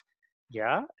things off."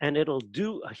 Yeah, and it'll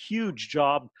do a huge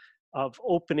job of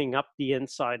opening up the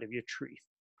inside of your tree.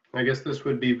 I guess this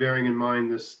would be bearing in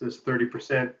mind this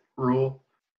 30% rule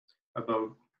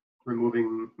about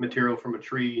removing material from a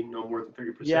tree no more than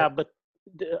 30%. Yeah, but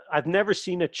I've never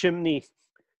seen a chimney.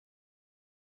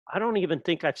 I don't even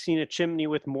think I've seen a chimney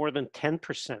with more than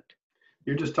 10%.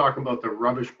 You're just talking about the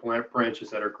rubbish plant branches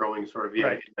that are growing sort of, yeah,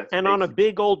 Right. that's And on a basic.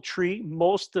 big old tree,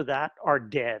 most of that are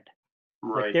dead.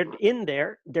 Like Right. they're in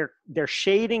there, they're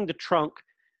shading the trunk,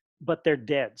 but they're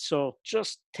dead. So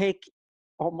just take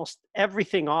almost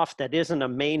everything off that isn't a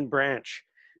main branch,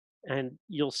 and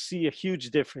you'll see a huge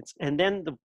difference. And then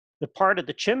the part of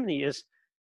the chimney is,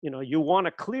 you want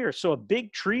to clear. So a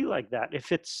big tree like that,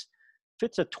 if it's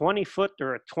a 20-foot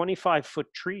or a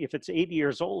 25-foot tree, if it's 80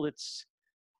 years old,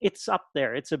 it's up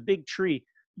there. It's a big tree.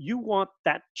 You want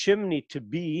that chimney to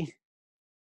be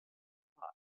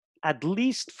at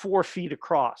least 4 feet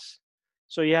across.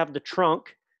 So you have the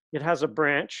trunk, it has a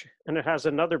branch, and it has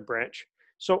another branch.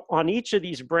 So on each of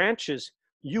these branches,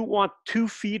 you want 2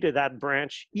 feet of that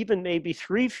branch, even maybe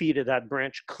 3 feet of that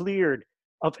branch cleared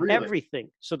of Really? everything.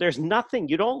 So there's nothing,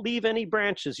 you don't leave any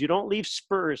branches, you don't leave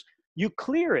spurs, you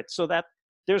clear it so that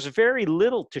there's very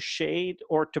little to shade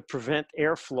or to prevent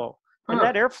airflow. And Huh.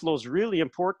 that airflow is really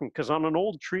important because on an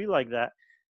old tree like that,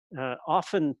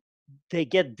 often they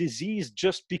get diseased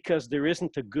just because there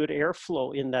isn't a good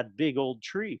airflow in that big old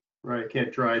tree. Right.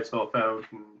 Can't dry itself out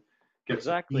and get some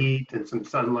Exactly. heat and some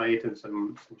sunlight and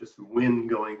just some wind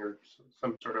going or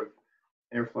some sort of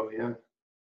airflow. Yeah.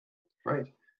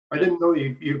 Right. I Yeah. didn't know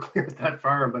you cleared that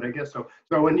far, but I guess so.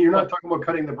 So when you're not Well, talking about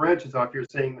cutting the branches off, you're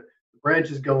saying that the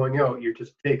branches going out, you're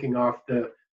just taking off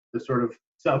the sort of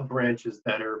sub branches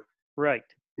that are, right.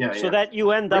 yeah, So yeah. that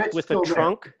you end up Branch with a still there.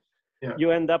 trunk, Yeah.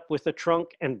 you end up with a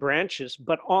trunk and branches,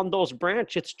 but on those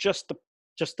branches, it's just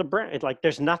the branch. Like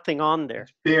there's nothing on there.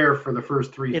 It's bare for the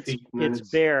first three It's feet and then it's it's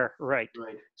bare, right?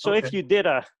 right. So Okay. if you did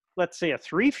let's say a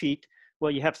 3 feet,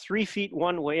 well, you have 3 feet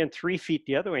one way and 3 feet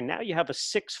the other way. Now you have a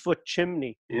 6-foot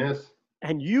chimney. Yes.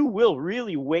 And you will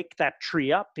really wake that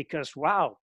tree up because,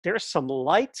 wow, there's some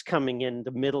lights coming in the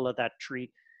middle of that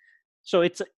tree. So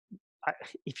if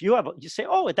you say,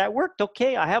 oh, that worked.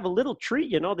 Okay. I have a little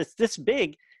tree, that's this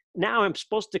big. Now I'm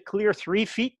supposed to clear 3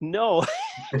 feet. No,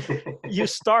 you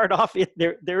start off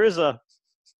there is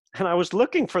and I was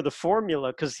looking for the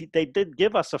formula because they did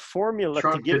give us a formula to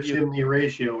Trunk to give you, chimney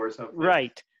ratio or something.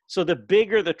 right. So the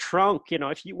bigger the trunk,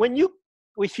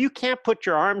 if you can't put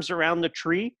your arms around the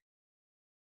tree,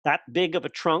 that big of a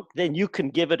trunk, then you can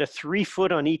give it a 3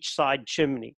 foot on each side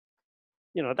chimney.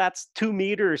 That's 2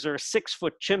 meters or a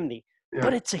 6-foot chimney, Yeah.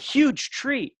 but it's a huge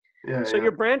tree. Yeah. So Yeah.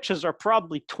 your branches are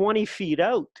probably 20 feet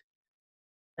out.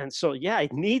 And so, yeah,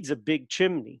 it needs a big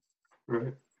chimney.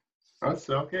 Right. That's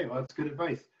okay. Well, that's good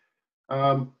advice.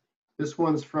 Um, this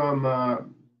one's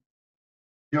from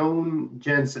Joan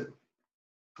Jensen.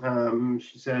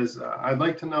 She says, I'd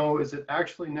like to know, is it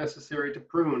actually necessary to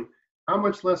prune? How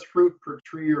much less fruit per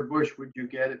tree or bush would you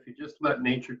get if you just let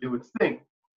nature do its thing?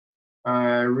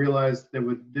 I realized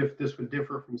this would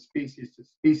differ from species to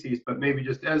species, but maybe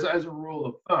just as a rule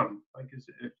of thumb, like is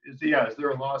there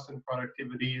a loss in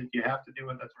productivity? Do you have to do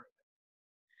it? That sort of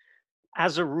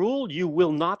As a rule, you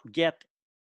will not get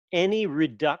any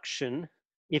reduction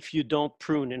if you don't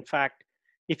prune. In fact,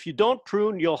 if you don't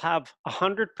prune, you'll have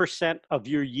 100% of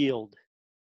your yield.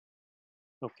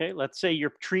 Okay, let's say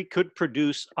your tree could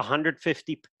produce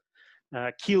 150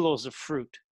 kilos of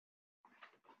fruit,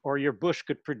 or your bush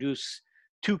could produce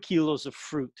 2 kilos of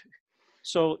fruit.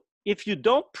 So if you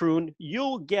don't prune,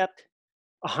 you'll get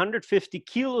 150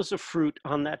 kilos of fruit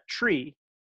on that tree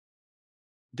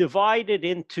divided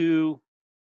into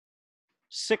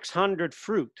 600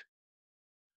 fruit.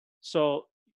 So,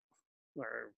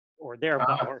 or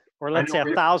thereabout, or I let's know say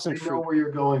where, 1,000 I know fruit. where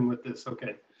you're going with this.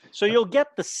 Okay. So you'll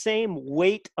get the same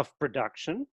weight of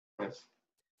production, Yes.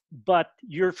 but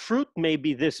your fruit may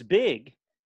be this big.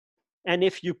 And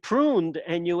if you pruned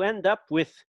and you end up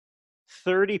with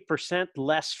 30%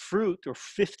 less fruit or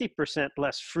 50%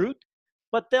 less fruit,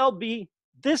 but they'll be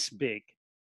this big.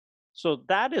 So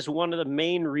that is one of the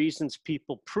main reasons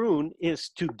people prune, is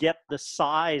to get the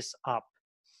size up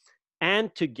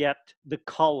and to get the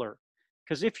color.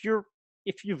 Because if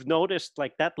you've noticed,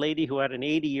 like that lady who had an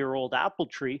 80-year-old apple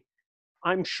tree,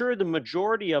 I'm sure the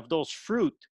majority of those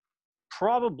fruit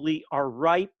probably are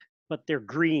ripe but they're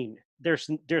green.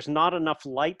 There's not enough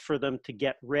light for them to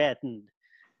get red, and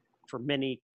for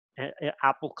many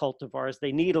apple cultivars,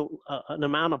 they need an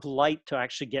amount of light to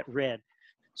actually get red.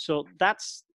 So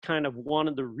that's kind of one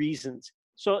of the reasons.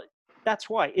 So that's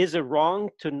why. Is it wrong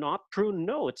to not prune?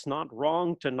 No, it's not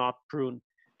wrong to not prune.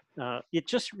 It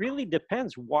just really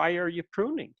depends. Why are you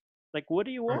pruning? Like, what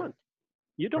do you want?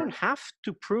 You don't have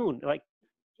to prune. Like,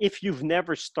 if you've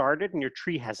never started and your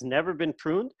tree has never been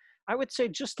pruned, I would say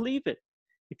just leave it.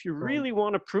 If you really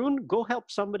want to prune, go help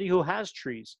somebody who has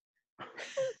trees.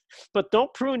 But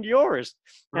don't prune yours,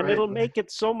 and it'll make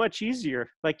it so much easier.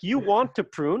 Like, you want to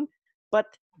prune, but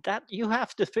that you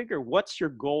have to figure, what's your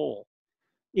goal?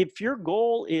 If your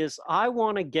goal is, I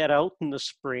want to get out in the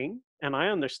spring, and I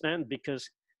understand, because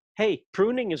hey,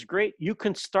 pruning is great. You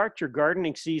can start your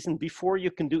gardening season before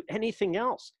you can do anything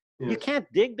else. You can't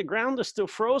dig, the ground is still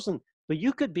frozen, but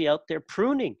you could be out there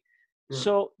pruning.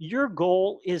 So your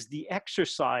goal is the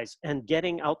exercise and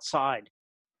getting outside.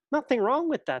 Nothing wrong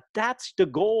with that. That's the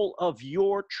goal of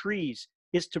your trees,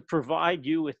 is to provide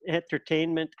you with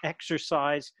entertainment,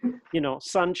 exercise,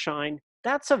 sunshine.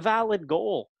 That's a valid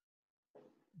goal.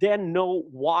 Then know,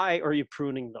 why are you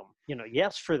pruning them?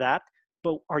 Yes, for that,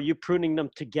 but are you pruning them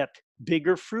to get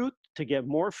bigger fruit, to get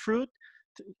more fruit?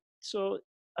 So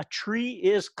a tree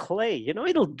is clay,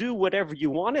 it'll do whatever you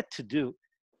want it to do.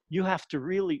 You have to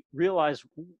really realize,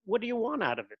 what do you want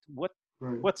out of it?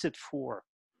 What's it for?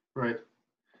 Right.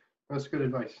 That's good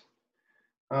advice.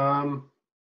 The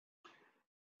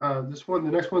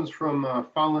next one's from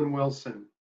Fallon Wilson.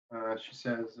 She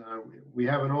says, we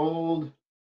have an old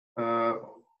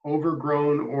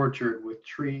overgrown orchard with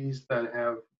trees that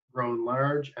have grown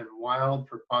large and wild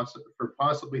for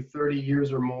possibly 30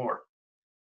 years or more.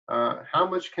 How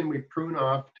much can we prune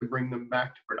off to bring them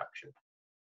back to production?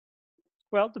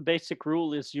 Well, the basic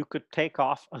rule is you could take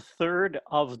off a third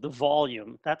of the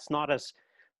volume. That's not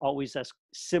always as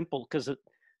simple, because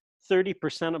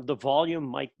 30% of the volume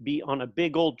might be, on a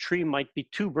big old tree, might be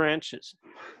 2 branches.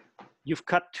 You've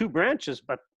cut 2 branches,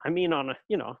 but I mean, on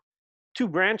 2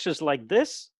 branches like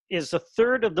this is a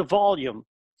third of the volume.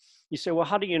 You say, well,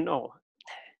 how do you know?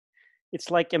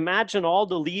 It's like, imagine all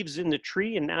the leaves in the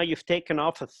tree, and now you've taken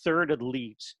off a third of the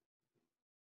leaves.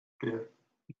 Yeah.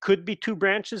 It could be 2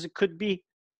 branches. It could be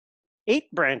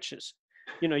 8 branches.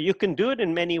 You can do it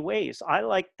in many ways. I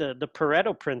like the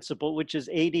Pareto principle, which is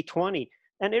 80-20,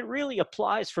 and it really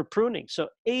applies for pruning. So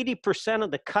 80%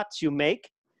 of the cuts you make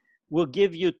will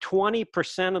give you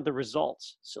 20% of the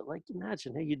results. So, like,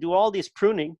 imagine, hey, you do all these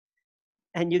pruning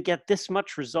and you get this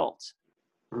much results.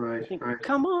 Right.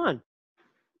 Come on.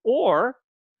 Or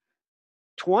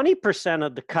 20%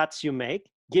 of the cuts you make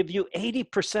give you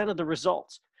 80% of the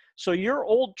results. So your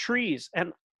old trees,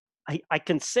 and I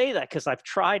can say that because I've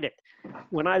tried it.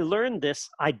 When I learned this,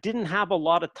 I didn't have a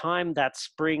lot of time that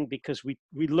spring, because we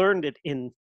learned it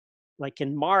in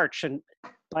March. And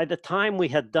by the time we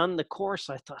had done the course,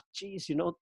 I thought, geez,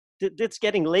 it's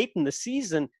getting late in the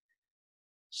season.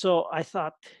 So I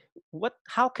thought,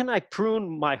 how can I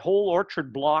prune my whole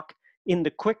orchard block in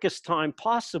the quickest time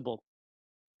possible?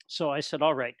 So I said,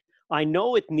 all right, I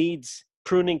know it needs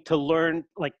pruning to learn,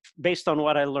 like, based on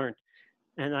what I learned.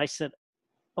 And I said,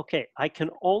 okay, I can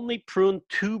only prune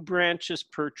 2 branches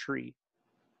per tree.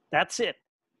 That's it.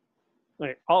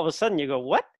 Like, all of a sudden you go,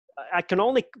 what? I can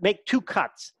only make 2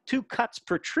 cuts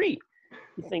per tree.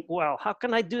 You think, well, how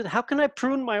can I do that? How can I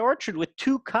prune my orchard with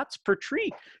 2 cuts per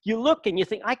tree? You look and you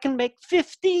think, I can make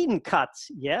 15 cuts.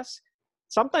 Yes.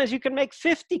 Sometimes you can make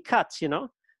 50 cuts,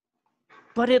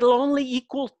 but it'll only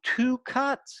equal 2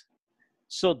 cuts.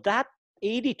 So that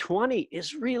 80-20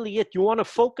 is really it. You want to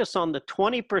focus on the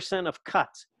 20% of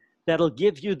cuts that'll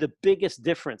give you the biggest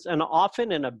difference. And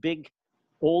often in a big,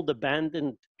 old,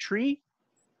 abandoned tree,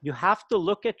 you have to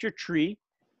look at your tree,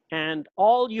 and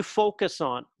all you focus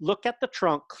on, look at the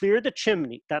trunk, clear the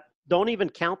chimney. Don't even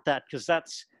count that, because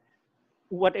that's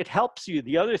what it helps you.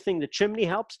 The other thing the chimney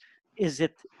helps is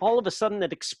all of a sudden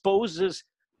it exposes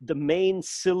the main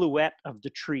silhouette of the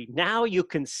tree. Now you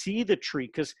can see the tree,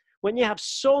 because when you have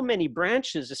so many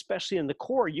branches, especially in the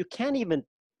core, you can't even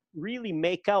really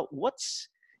make out what's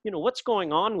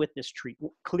going on with this tree.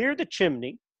 Clear the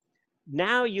chimney.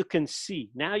 Now you can see.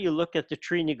 Now you look at the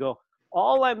tree and you go,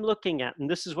 all I'm looking at, and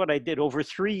this is what I did over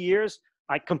 3 years,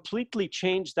 I completely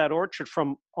changed that orchard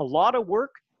from a lot of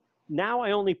work. Now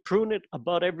I only prune it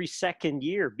about every 2nd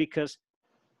year, because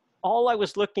all I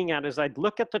was looking at is, I'd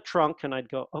look at the trunk and I'd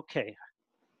go, okay,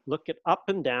 look it up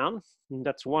and down. And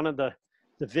that's one of the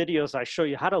videos I show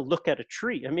you, how to look at a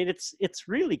tree. I mean, it's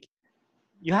really,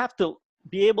 you have to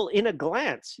be able, in a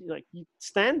glance, like, you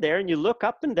stand there and you look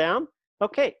up and down,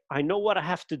 okay, I know what I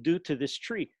have to do to this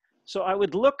tree. So I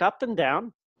would look up and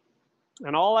down,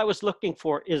 and all I was looking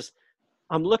for is,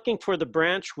 I'm looking for the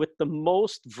branch with the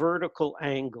most vertical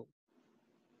angle.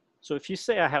 So if you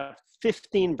say I have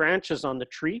 15 branches on the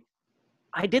tree,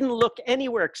 I didn't look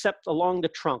anywhere except along the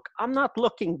trunk. I'm not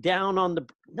looking down on the,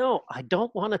 no, I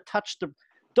don't want to touch the,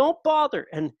 don't bother.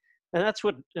 And that's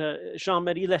what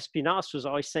Jean-Marie Lespinasse was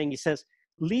always saying. He says,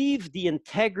 leave the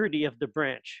integrity of the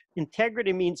branch.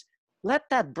 Integrity means let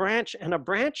that branch, and a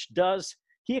branch does,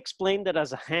 he explained it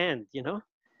as a hand, you know?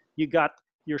 You got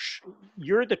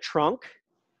you're the trunk,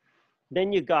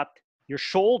 then you got your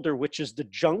shoulder, which is the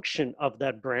junction of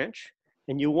that branch.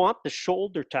 And you want the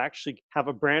shoulder to actually have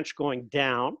a branch going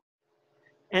down.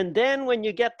 And then when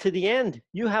you get to the end,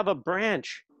 you have a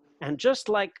branch. And just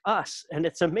like us, and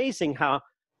it's amazing how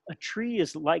a tree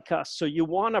is like us. So you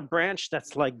want a branch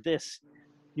that's like this.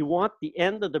 You want the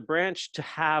end of the branch to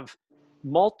have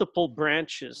multiple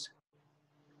branches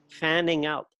fanning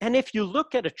out. And if you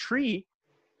look at a tree,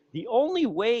 the only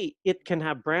way it can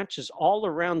have branches all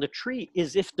around the tree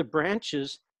is if the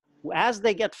branches, as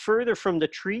they get further from the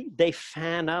tree, they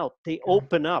fan out, they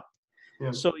open up.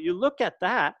 Yeah. So you look at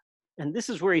that, and this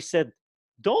is where he said,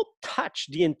 don't touch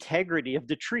the integrity of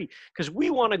the tree, because we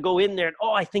want to go in there and,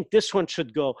 oh, I think this one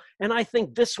should go, and I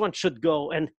think this one should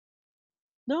go. And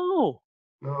no,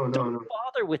 don't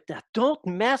bother with that. Don't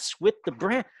mess with the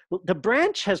branch. The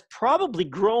branch has probably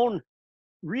grown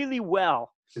really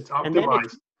well. It's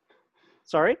optimized.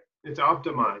 Sorry? It's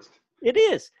optimized. It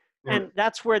is. Yeah. And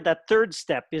that's where that third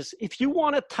step is. If you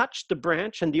want to touch the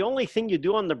branch, and the only thing you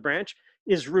do on the branch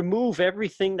is remove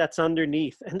everything that's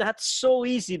underneath. And that's so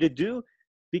easy to do,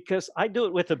 because I do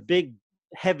it with a big,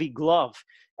 heavy glove.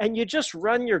 And you just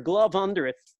run your glove under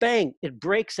it. Bang, it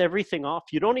breaks everything off.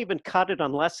 You don't even cut it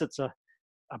unless it's a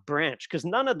branch, because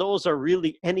none of those are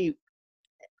really any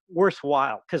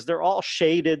worthwhile, because they're all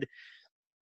shaded.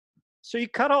 So you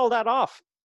cut all that off.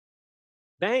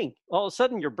 Bang, all of a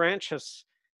sudden your branch has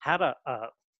had a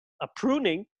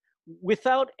pruning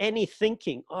without any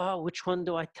thinking. Oh, which one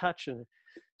do I touch? And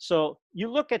so you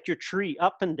look at your tree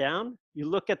up and down, you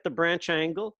look at the branch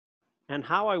angle, and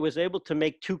how I was able to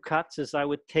make two cuts is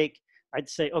I'd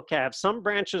say, okay, I have some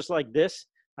branches like this,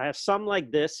 I have some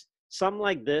like this, some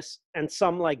like this, and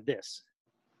some like this.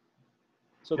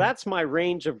 So that's my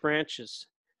range of branches.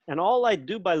 And all I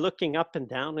do by looking up and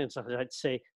down is I'd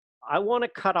say, I want to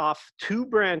cut off two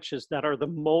branches that are the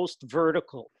most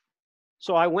vertical.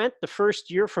 So I went the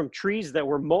first year from trees that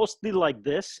were mostly like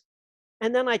this,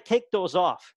 and then I take those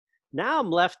off. Now I'm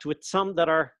left with some that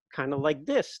are kind of like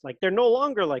this, like they're no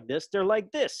longer like this, they're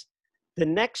like this. The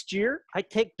next year, I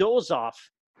take those off.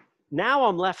 Now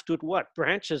I'm left with what?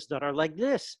 Branches that are like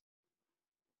this.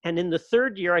 And in the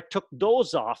third year, I took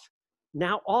those off.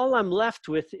 Now all I'm left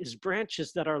with is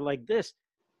branches that are like this.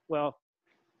 Well,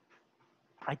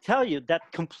 I tell you, that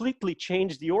completely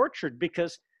changed the orchard,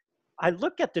 because I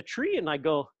look at the tree and I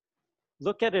go,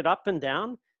 look at it up and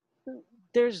down.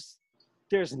 There's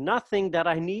nothing that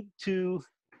I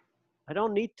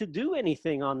don't need to do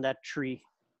anything on that tree.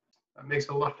 That makes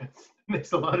a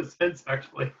lot of sense,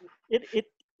 actually.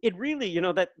 It really, you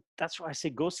know, that's why I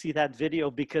say go see that video,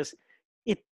 because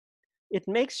it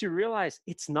makes you realize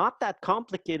it's not that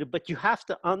complicated, but you have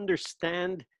to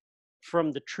understand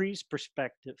from the tree's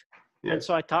perspective. Yes. And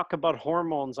so I talk about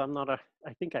hormones. I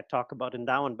think I talk about in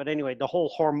that one, but anyway, the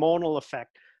whole hormonal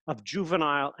effect of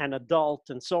juvenile and adult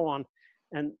and so on.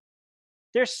 And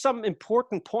there's some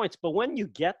important points, but when you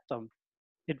get them,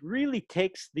 it really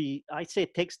takes the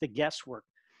guesswork.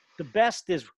 The best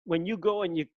is when you go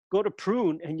to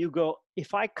prune and you go,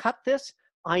 if I cut this,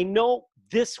 I know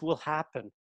this will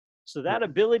happen. So that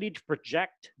ability to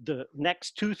project the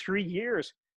next 2-3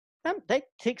 years, that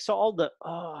takes all the,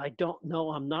 oh, I don't know,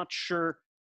 I'm not sure.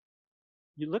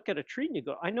 You look at a tree and you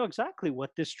go, I know exactly what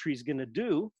this tree is going to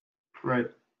do. Right.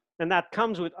 And that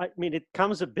comes with, it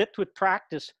comes a bit with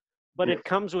practice, but it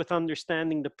comes with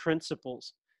understanding the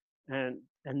principles and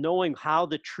knowing how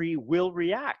the tree will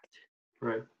react.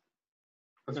 Right.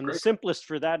 That's and great. The simplest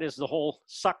for that is the whole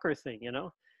sucker thing, you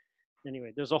know?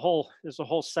 Anyway, there's a whole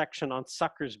section on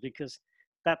suckers, because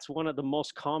that's one of the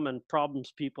most common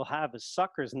problems people have is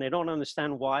suckers, and they don't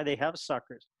understand why they have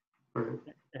suckers. Right.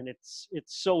 And it's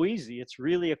so easy. It's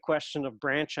really a question of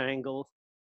branch angle.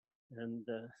 And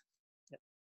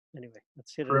anyway,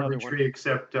 let's hit for another every one. tree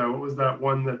except what was that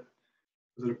one that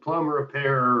was it a plum or a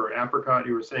pear or apricot?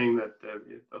 You were saying that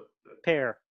the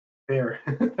pear. Pear.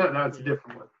 That's a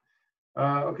different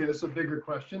one. Okay, this is a bigger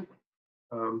question.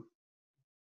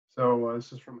 So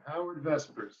this is from Howard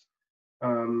Vespers.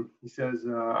 He says,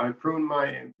 I pruned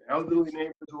my elderly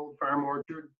neighbor's old farm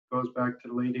orchard, goes back to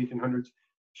the late 1800s.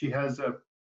 She has a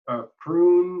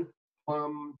prune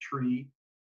plum tree,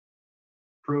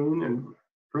 prune and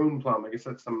prune plum. I guess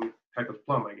that's some type of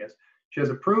plum, I guess. She has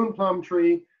a prune plum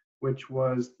tree, which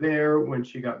was there when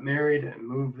she got married and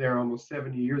moved there almost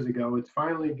 70 years ago. It's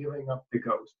finally giving up the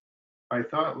ghost. I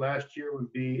thought last year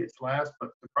would be its last,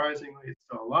 but surprisingly, it's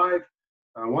still alive.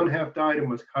 One half died and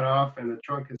was cut off, and the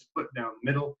trunk is split down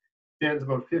the middle. Stands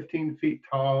about 15 feet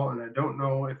tall, and I don't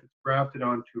know if it's grafted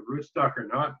onto rootstock or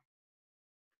not.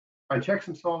 I checked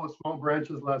some small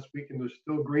branches last week, and they're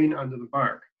still green under the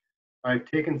bark. I've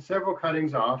taken several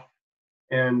cuttings off,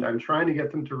 and I'm trying to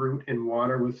get them to root in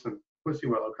water with some pussy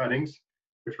willow cuttings,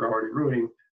 which are already rooting.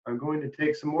 I'm going to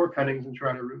take some more cuttings and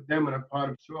try to root them in a pot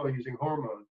of soil using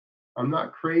hormone. I'm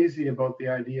not crazy about the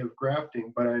idea of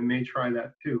grafting, but I may try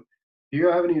that too. Do you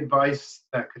have any advice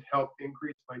that could help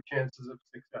increase my chances of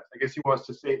success? I guess he wants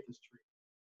to save this tree.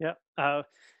 Yeah.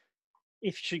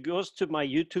 If she goes to my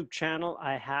YouTube channel,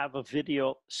 I have a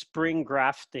video, spring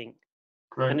grafting,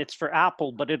 Right. and it's for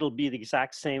apple, but it'll be the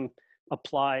exact same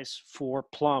applies for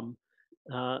plum.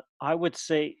 I would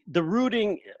say the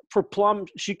rooting for plum,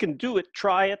 she can do it,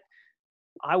 try it.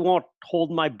 I won't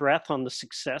hold my breath on the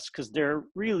success because they're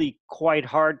really quite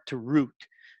hard to root.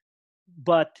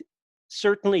 But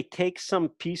certainly take some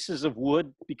pieces of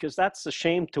wood, because that's a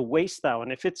shame to waste that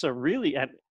one. If it's a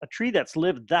tree that's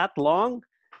lived that long,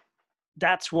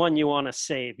 that's one you want to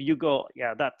save. You go,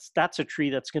 yeah, that's a tree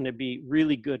that's going to be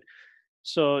really good.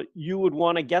 So you would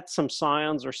want to get some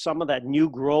scions or some of that new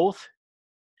growth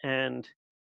and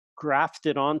graft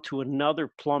it onto another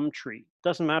plum tree.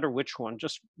 Doesn't matter which one,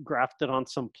 just graft it on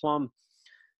some plum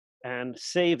and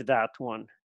save that one.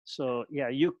 So yeah,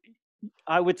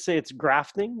 I would say it's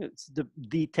grafting. It's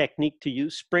the technique to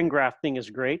use. Spring grafting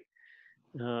is great.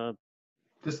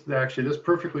 This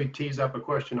perfectly tees up a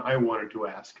question I wanted to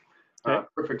ask. Okay.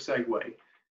 Perfect segue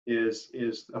is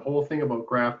the whole thing about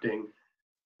grafting.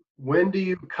 When do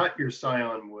you cut your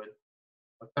scion wood?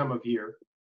 What time of year?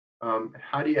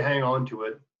 How do you hang on to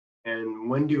it? And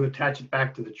when do you attach it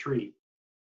back to the tree?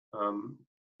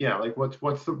 Yeah, like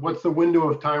what's the window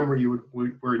of time where you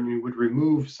would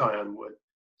remove scion wood?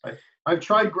 I've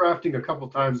tried grafting a couple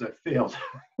times. I've failed.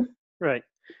 Right.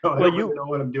 So I don't really know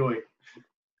what I'm doing.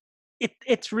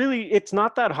 It's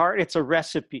not that hard. It's a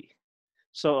recipe.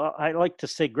 So I like to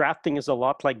say grafting is a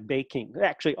lot like baking.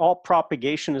 Actually, all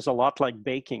propagation is a lot like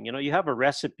baking. You know, you have a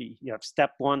recipe. You have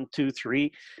step 1, 2,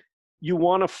 3. You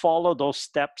want to follow those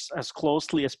steps as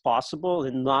closely as possible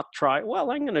and not try,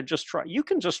 well, I'm going to just try. You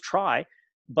can just try,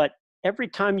 but every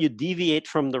time you deviate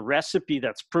from the recipe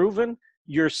that's proven,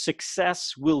 your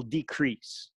success will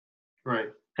decrease. Right.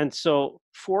 And so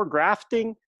for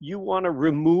grafting, you want to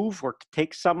remove or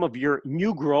take some of your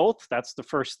new growth. That's the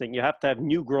first thing. You have to have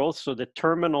new growth, so the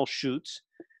terminal shoots.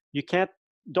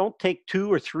 Don't take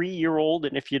 2 or 3 year old,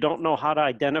 and if you don't know how to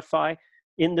identify,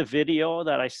 in the video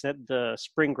that I said, the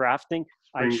spring grafting,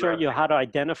 I show you how to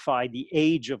identify the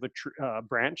age of a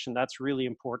branch, and that's really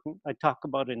important. I talk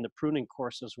about it in the pruning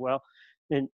course as well.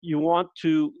 And you want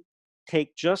to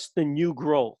take just the new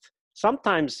growth.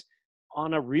 Sometimes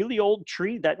on a really old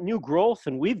tree, that new growth,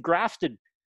 and we've grafted,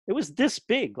 it was this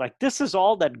big. Like, this is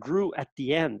all that grew at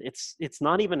the end. It's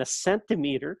not even a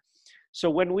centimeter. So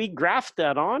when we graft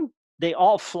that on, they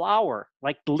all flower.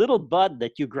 Like the little bud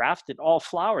that you grafted all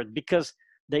flowered, because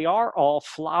they are all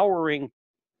flowering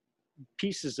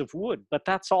pieces of wood, but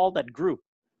that's all that grew.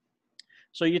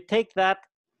 So you take that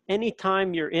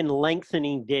anytime you're in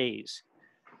lengthening days.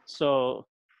 So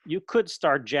you could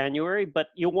start January, but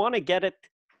you want to get it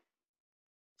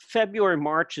February,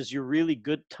 March is your really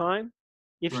good time.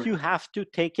 If you have to,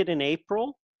 take it in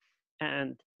April,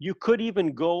 and you could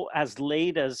even go as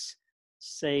late as,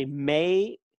 say,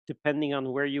 May, depending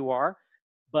on where you are,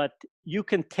 but you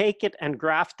can take it and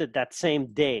graft it that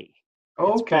same day.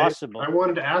 Okay. It's possible. I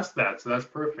wanted to ask that, so that's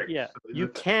perfect. Yeah, so you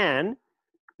can.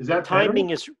 Is that timing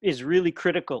better? is really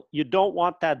critical. You don't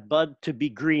want that bud to be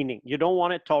greening. You don't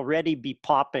want it to already be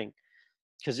popping,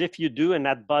 because if you do and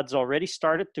that bud's already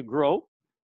started to grow,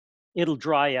 it'll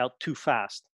dry out too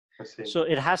fast. I see. So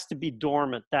it has to be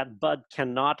dormant. That bud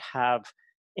cannot have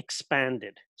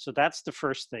expanded. So that's the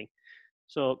first thing.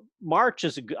 So March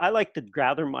is I like to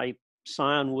gather my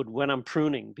scion wood when I'm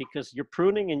pruning, because you're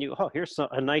pruning and here's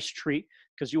a nice tree,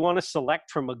 because you want to select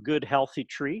from a good, healthy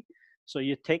tree. So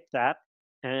you take that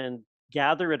and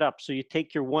gather it up. So you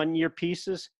take your 1 year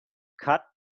pieces, cut,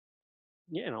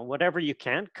 whatever you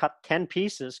can, cut 10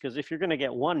 pieces, because if you're going to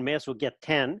get one, may as well get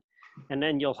 10. And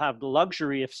then you'll have the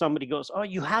luxury if somebody goes, oh,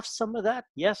 you have some of that?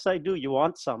 Yes, I do. You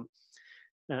want some?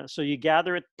 So you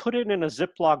gather it, put it in a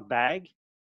Ziploc bag.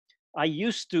 I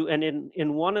used to, and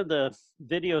in one of the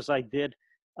videos I did,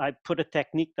 I put a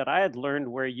technique that I had learned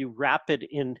where you wrap it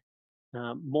in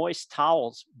moist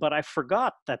towels, but I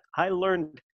forgot that I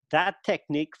learned that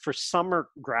technique for summer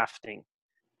grafting.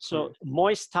 So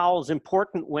moist towel is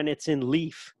important when it's in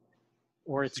leaf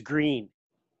or it's green,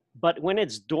 but when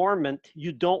it's dormant,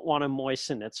 you don't want to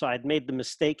moisten it. So I'd made the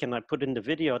mistake, and I put in the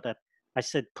video that I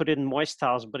said put it in moist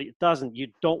towels, but it doesn't. You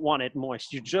don't want it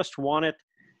moist. You just want it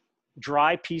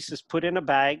dry pieces put in a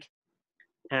bag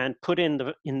and put in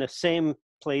the same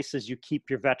place as you keep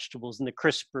your vegetables, and the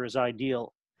crisper is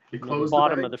ideal. You The close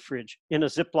bottom the of bag? the fridge in a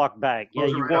Ziploc bag. Yeah,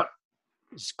 Close it you right want up.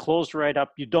 it's closed right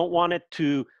up. You don't want it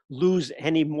to lose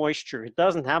any moisture. It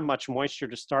doesn't have much moisture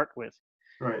to start with.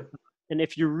 Right. And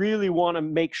if you really want to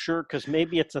make sure, because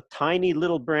maybe it's a tiny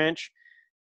little branch,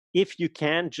 if you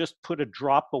can, just put a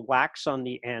drop of wax on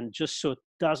the end just so it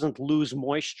doesn't lose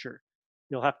moisture.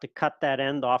 You'll have to cut that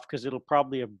end off because it'll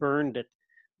probably have burned it.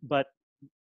 But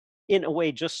in a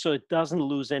way, just so it doesn't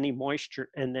lose any moisture.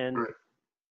 And then,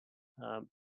 Right.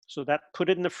 so that, put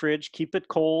it in the fridge, keep it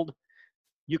cold.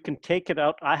 You can take it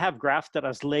out. I have grafted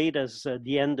as late as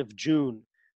the end of June.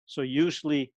 So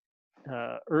usually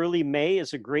early May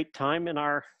is a great time in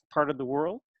our part of the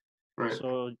world. Right.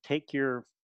 So take your,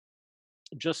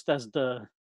 just as the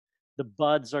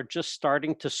buds are just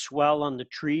starting to swell on the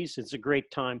trees, it's a great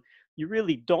time. You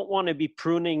really don't want to be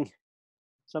pruning.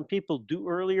 Some people do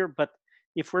earlier, but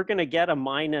if we're going to get a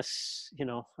minus, a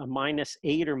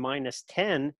 -8 or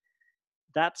 -10,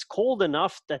 that's cold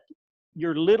enough that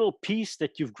your little piece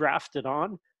that you've grafted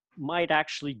on might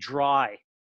actually dry.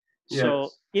 So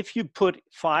Yes. if you put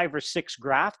 5 or 6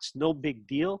 grafts, no big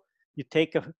deal. You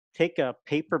take a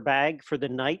paper bag for the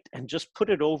night and just put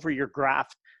it over your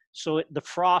graft so the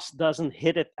frost doesn't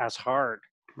hit it as hard.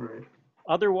 Right.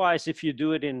 Otherwise, if you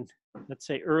do it in, let's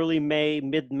say, early May,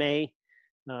 mid-May,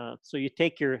 so you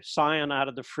take your scion out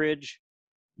of the fridge,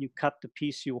 you cut the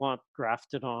piece you want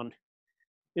grafted on.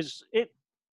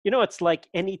 It's like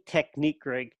any technique,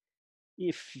 Greg.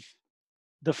 If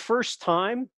the first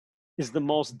time is the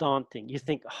most daunting, you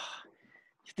think, oh,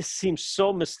 this seems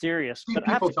so mysterious, but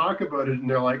People after, talk about it and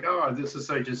they're like, "Oh, this is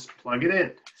I just plug it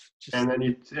in," just and then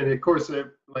and of course,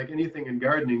 like anything in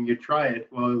gardening, you try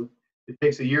it. Well, it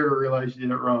takes a year to realize you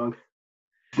did it wrong.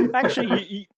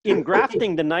 actually, in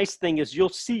grafting, the nice thing is you'll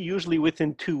see usually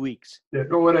within 2 weeks. Yeah,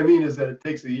 but what I mean is that it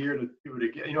takes a year to do it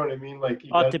again. You know what I mean? Like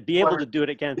you got To be able to do it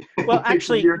again. Well, it takes a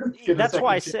actually, year to get a that's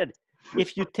why I second chance. said,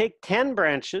 if you take 10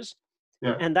 branches,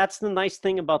 Yeah. and that's the nice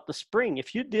thing about the spring.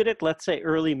 If you did it, let's say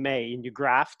early May, and you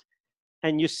graft,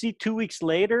 and you see 2 weeks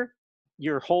later,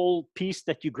 your whole piece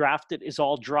that you grafted is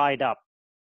all dried up.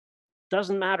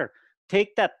 Doesn't matter.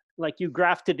 Take that, like you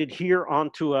grafted it here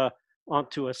onto a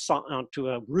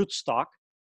rootstock.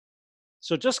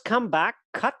 So just come back,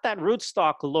 cut that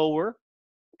rootstock lower,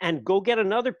 and go get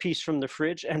another piece from the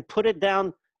fridge and put it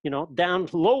down, down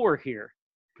lower here.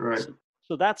 Right.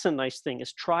 So that's a nice thing,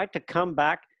 is try to come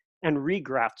back and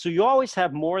regraft. So you always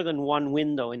have more than one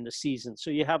window in the season.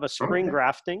 So you have a spring Okay.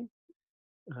 grafting,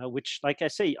 which, like I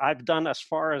say, I've done as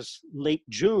far as late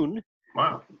June.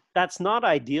 Wow. That's not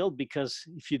ideal because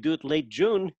if you do it late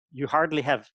June, you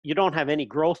don't have any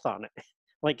growth on it.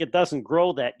 Like it doesn't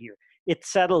grow that year. It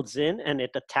settles in and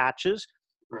it attaches,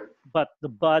 Right. but the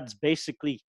buds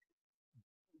basically,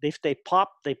 if they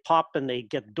pop and they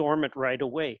get dormant right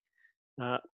away.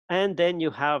 And then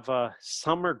you have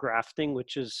summer grafting,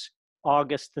 which is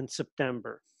August and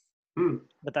September. Hmm.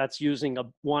 But that's using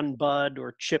one bud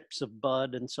or chips of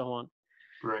bud and so on.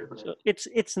 Right. Right. So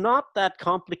it's not that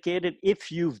complicated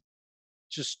if you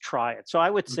just try it. So I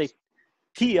would say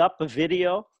tee up a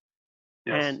video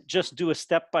Yes. and just do a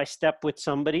step-by-step with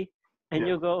somebody, and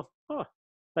you'll go, oh,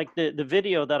 like the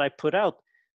video that I put out,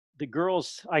 the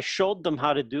girls, I showed them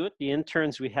how to do it, the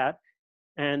interns we had,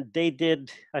 and they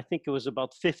did, I think it was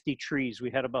about 50 trees.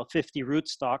 We had about 50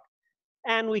 rootstock,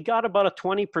 and we got about a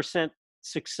 20%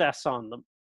 success on them,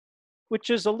 which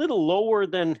is a little lower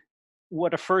than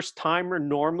what a first timer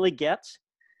normally gets.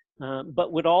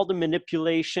 But with all the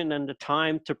manipulation and the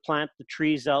time to plant the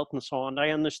trees out and so on, I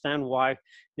understand why,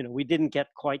 we didn't get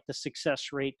quite the success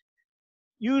rate.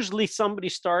 Usually somebody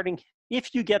starting,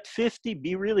 if you get 50,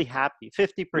 be really happy.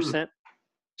 50%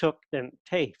 took, then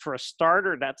hey, for a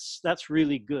starter, that's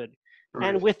really good. Right.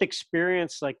 And with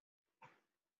experience, like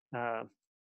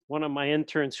one of my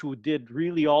interns who did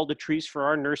really all the trees for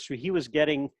our nursery, he was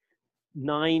getting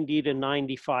 90 to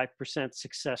 95%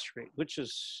 success rate, which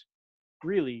is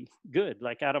really good.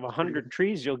 Like out of 100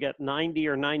 trees, you'll get 90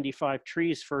 or 95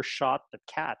 trees first shot that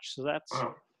catch. So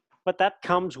Wow. but that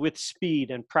comes with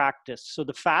speed and practice. So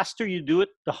the faster you do it,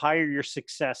 the higher your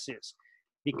success is,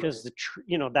 because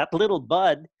that little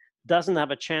bud doesn't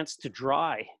have a chance to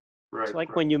dry. It's Right.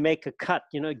 like when you make a cut,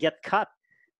 get cut,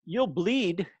 you'll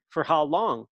bleed for how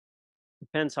long?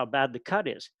 Depends how bad the cut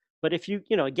is. But if you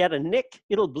get a nick,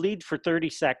 it'll bleed for 30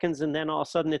 seconds and then all of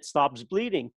a sudden it stops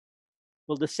bleeding.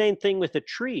 Well, the same thing with a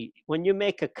tree. When you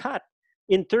make a cut,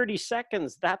 in 30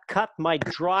 seconds, that cut might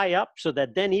dry up so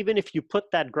that then even if you put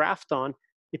that graft on,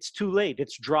 it's too late.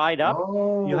 It's dried up.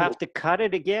 You Oh, have to cut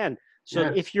it again. So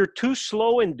yes. if you're too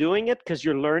slow in doing it because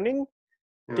you're learning,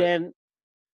 Yes. then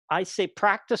I say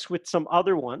practice with some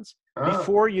other ones Ah,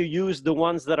 before you use the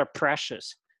ones that are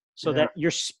precious, so yeah. that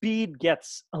your speed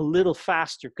gets a little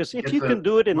faster. Because if Get you the can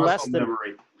do it in muscle less than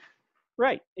memory.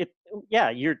 right,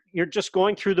 you're just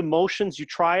going through the motions. You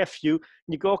try a few,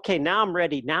 and you go, okay, now I'm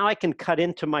ready. Now I can cut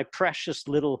into my precious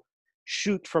little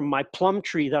shoot from my plum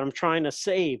tree that I'm trying to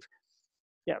save.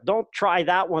 Yeah, don't try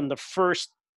that one the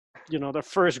first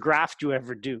graft you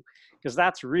ever do, because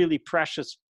that's really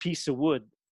precious piece of wood.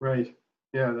 Right.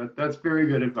 Yeah, that's very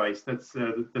good advice. That's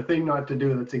the thing not to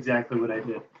do. That's exactly what I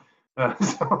did. But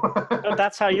So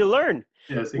that's how you learn.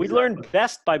 yes, We learn exactly.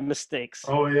 best by mistakes.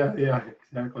 Oh yeah, yeah,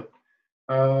 exactly.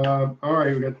 All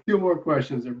right, we got two more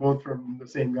questions. They're both from the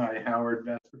same guy, Howard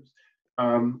Vespers.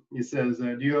 He says,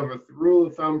 do you have a rule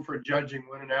of thumb for judging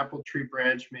when an apple tree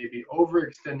branch may be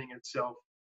overextending itself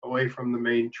away from the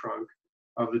main trunk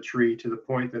of the tree to the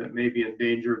point that it may be in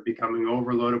danger of becoming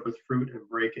overloaded with fruit and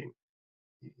breaking?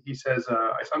 He says,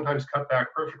 I sometimes cut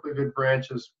back perfectly good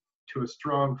branches to a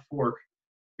strong fork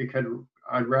because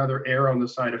I'd rather err on the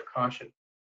side of caution.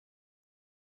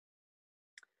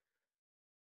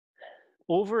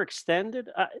 Overextended?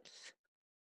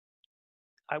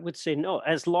 I would say no.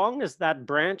 As long as that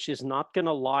branch is not going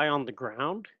to lie on the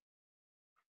ground,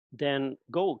 then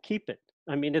go keep it.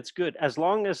 I mean, it's good as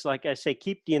long as, like I say,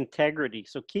 keep the integrity.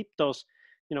 So keep those,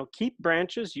 keep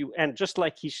branches. And just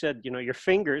like he said, your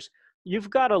fingers, you've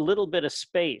got a little bit of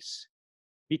space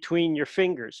between your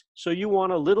fingers. So you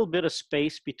want a little bit of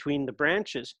space between the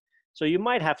branches. So you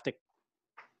might have to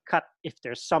cut if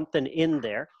there's something in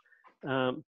there.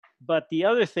 But the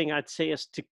other thing I'd say is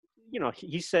to,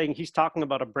 he's talking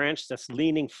about a branch that's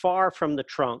leaning far from the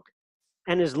trunk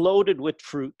and is loaded with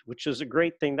fruit, which is a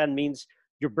great thing. That means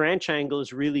your branch angle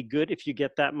is really good if you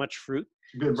get that much fruit.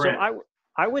 It's a good So branch.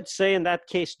 I would say in that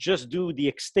case, just do the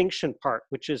extinction part,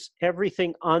 which is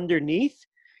everything underneath.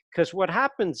 Because what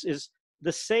happens is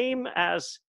the same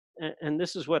as, and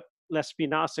this is what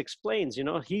Lespinasse explains,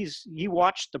 he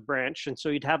watched the branch, and so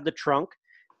he'd have the trunk,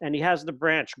 and he has the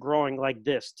branch growing like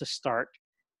this to start.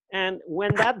 And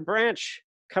when that branch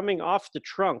coming off the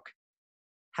trunk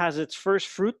has its first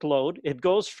fruit load, it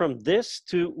goes from this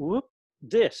to whoop,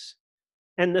 this.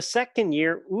 And the second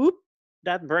year, whoop,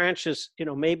 that branch is,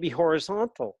 maybe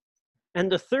horizontal. And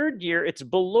the third year, it's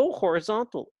below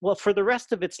horizontal. Well, for the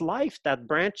rest of its life, that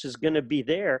branch is going to be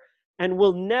there and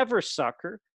will never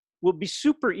sucker, will be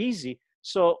super easy.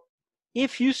 So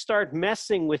if you start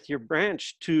messing with your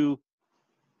branch to,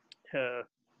 I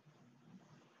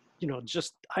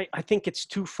think it's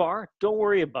too far, don't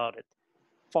worry about it.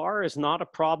 Far is not a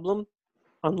problem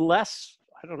unless,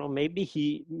 I don't know,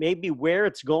 maybe where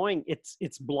it's going, it's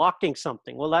blocking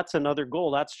something. Well, that's another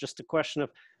goal. That's just a question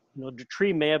of, the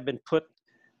tree may have been put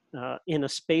in a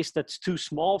space that's too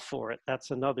small for it.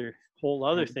 That's another whole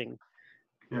other thing.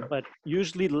 Yeah. But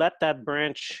usually let that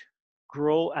branch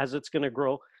grow as it's going to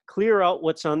grow. Clear out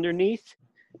what's underneath,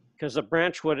 because a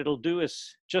branch, what it'll do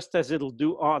is, just as it'll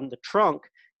do on the trunk,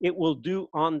 it will do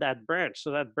on that branch.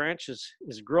 So that branch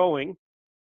is growing,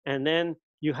 and then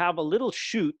you have a little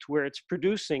shoot where it's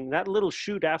producing. That little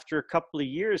shoot, after a couple of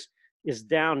years, is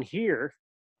down here,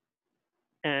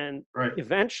 and Right.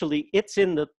 eventually it's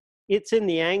in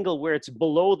the angle where it's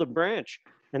below the branch,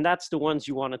 and that's the ones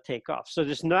you want to take off. So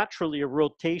there's naturally a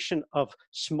rotation of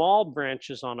small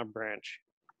branches on a branch,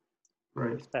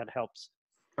 Right. if that helps.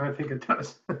 I think it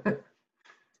does.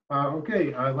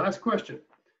 Okay, last question.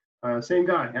 Same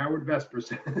guy, Howard Vesper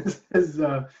says,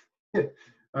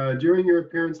 during your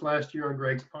appearance last year on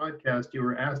Greg's podcast, you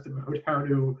were asked about how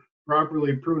to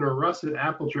properly prune a russet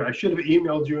apple tree. I should have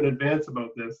emailed you in advance about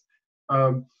this.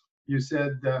 You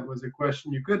said that was a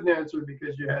question you couldn't answer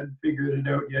because you hadn't figured it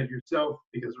out yet yourself,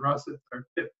 because russets are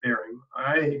tip bearing.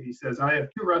 He says, I have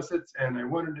two russets, and I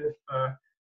wondered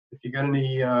if you got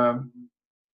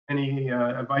any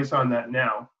advice on that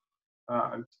now.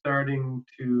 I'm starting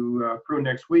to prune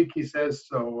next week, he says,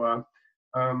 so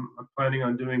I'm planning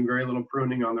on doing very little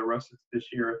pruning on the russets this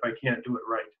year if I can't do it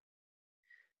right.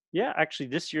 Yeah, actually,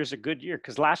 this year's a good year,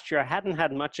 because last year I hadn't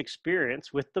had much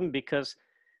experience with them, because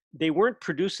they weren't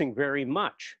producing very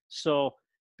much. So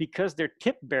because they're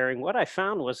tip bearing, what I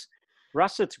found was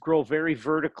russets grow very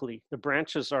vertically. The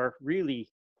branches are really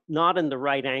not in the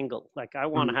right angle. Like I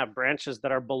want to Mhm. have branches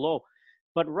that are below.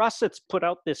 But russets put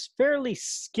out this fairly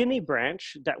skinny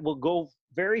branch that will go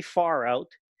very far out.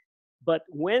 But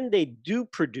when they do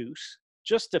produce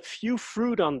just a few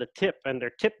fruit on the tip, and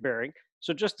they're tip bearing,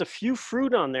 so just a few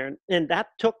fruit on there, and that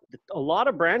took a lot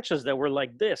of branches that were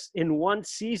like this in one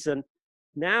season.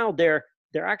 Now they're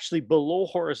actually below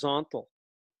horizontal.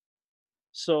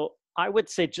 So I would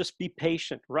say just be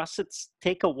patient. Russets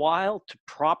take a while to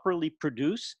properly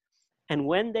produce. And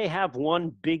when they have one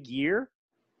big year,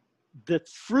 the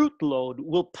fruit load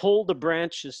will pull the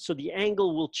branches, so the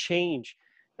angle will change.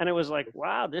 And it was like,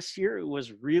 wow, this year it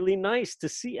was really nice to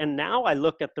see. And now I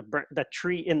look at the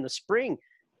tree in the spring,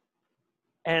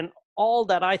 and all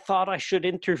that I thought I should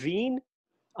intervene,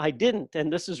 I didn't.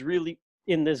 And this is really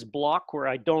in this block where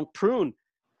I don't prune.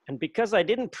 And because I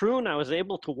didn't prune, I was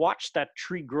able to watch that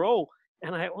tree grow.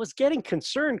 And I was getting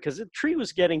concerned because the tree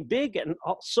was getting big, and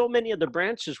so many of the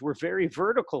branches were very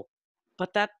vertical.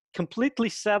 But that completely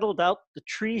settled out. The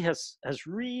tree has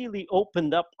really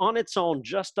opened up on its own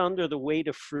just under the weight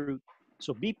of fruit.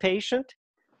 So be patient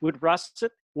with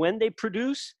russet when they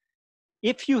produce.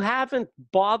 If you haven't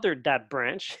bothered that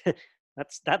branch,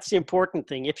 that's the important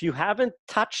thing. If you haven't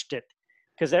touched it,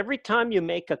 because every time you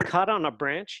make a cut on a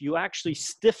branch, you actually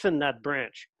stiffen that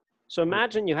branch. So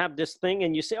imagine you have this thing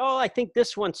and you say, oh, I think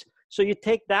this one's, so you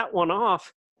take that one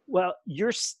off. Well,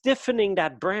 you're stiffening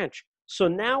that branch. So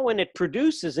now when it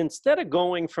produces, instead of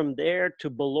going from there to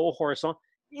below horizontal,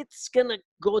 it's going to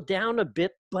go down a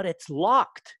bit, but it's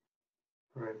locked.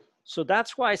 Right. So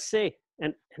that's why I say,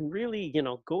 and really,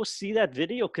 go see that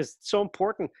video because it's so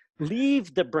important.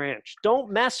 Leave the branch.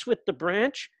 Don't mess with the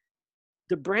branch.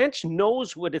 The branch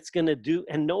knows what it's going to do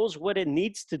and knows what it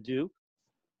needs to do.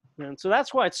 And so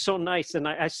that's why it's so nice. And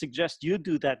I suggest you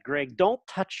do that, Greg. Don't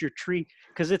touch your tree,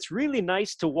 because it's really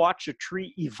nice to watch a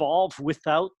tree evolve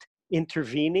without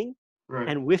intervening. Right.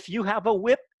 And if you have a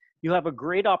whip, you have a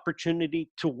great opportunity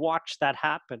to watch that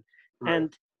happen. Right.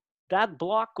 And that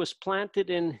block was planted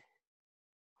in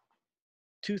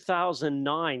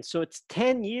 2009. So it's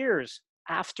 10 years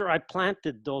after I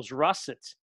planted those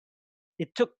russets.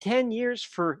 It took 10 years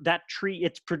for that tree.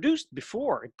 It's produced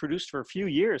before. It produced for a few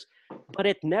years, but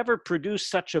it never produced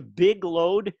such a big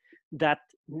load that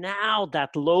now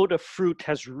that load of fruit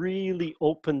has really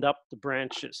opened up the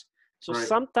branches. So Right.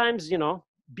 sometimes,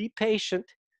 be patient.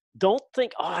 Don't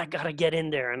think, oh, I got to get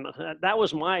in there. And that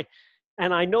was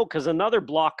and I know because another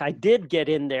block I did get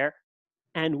in there,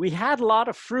 and we had a lot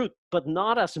of fruit, but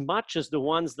not as much as the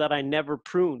ones that I never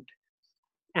pruned.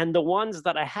 And the ones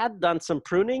that I had done some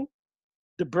pruning,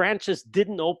 the branches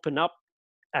didn't open up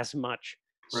as much.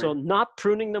 So Right. not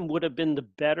pruning them would have been the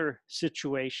better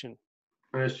situation.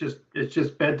 And it's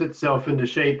just bent itself into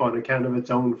shape on account of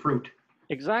its own fruit.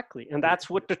 Exactly. And that's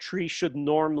what the tree should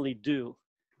normally do.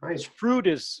 Right. Fruit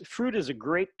is a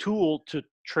great tool to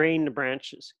train the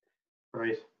branches.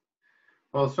 Right.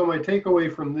 Well, so my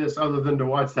takeaway from this, other than to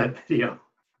watch that video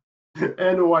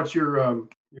and to watch your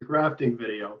grafting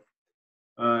video,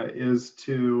 is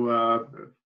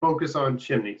to focus on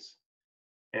chimneys,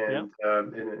 Yeah.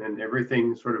 and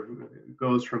everything sort of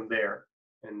goes from there.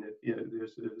 And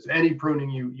if there's any pruning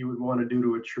you would want to do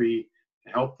to a tree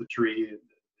to help the tree, the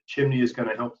chimney is going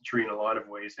to help the tree in a lot of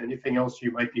ways. Anything else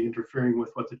you might be interfering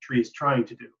with what the tree is trying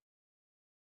to do.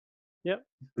 Yeah.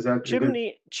 Is that a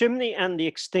good? Chimney and the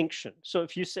extinction. So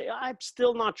if you say, I'm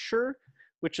still not sure,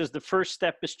 which is the first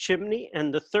step is chimney.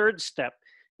 And the third step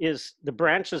is the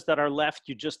branches that are left,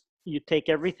 you take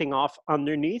everything off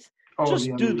underneath. Oh, Just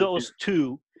the do underneath those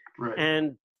two. Right.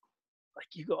 And like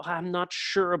you go, I'm not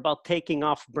sure about taking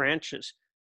off branches.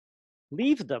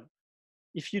 Leave them.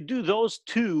 If you do those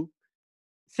two,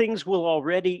 things will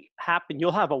already happen.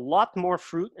 You'll have a lot more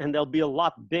fruit and they'll be a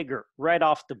lot bigger right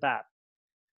off the bat.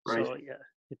 Right. So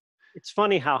yeah, it's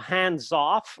funny how hands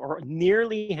off or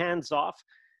nearly hands off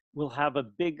will have a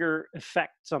bigger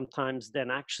effect sometimes than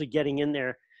actually getting in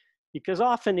there. Because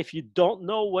often if you don't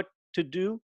know what to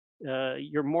do,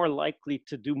 you're more likely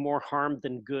to do more harm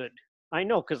than good. I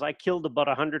know because I killed about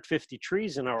 150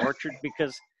 trees in our orchard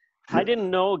because I didn't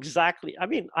know exactly. I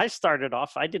mean, I started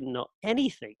off, I didn't know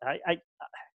anything. I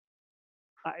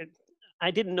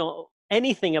didn't know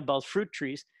anything about fruit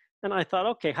trees. And I thought,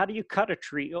 okay, how do you cut a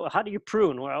tree? Oh, how do you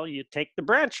prune? Well, you take the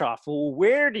branch off. Well,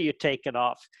 where do you take it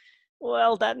off?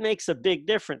 Well, that makes a big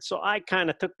difference. So I kind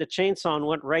of took the chainsaw and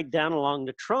went right down along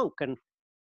the trunk. And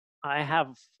I have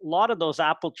a lot of those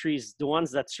apple trees, the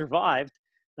ones that survived,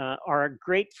 are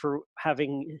great for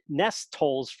having nest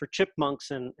holes for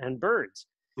chipmunks and birds.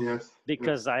 Yes.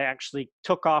 Because I actually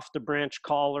took off the branch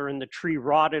collar and the tree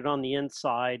rotted on the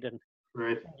inside and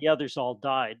Right. the others all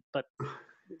died. But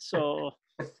so,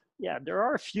 yeah, there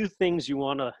are a few things you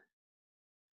want to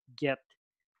get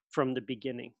from the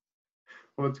beginning.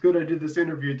 Well, it's good I did this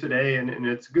interview today, and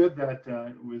it's good that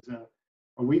it was a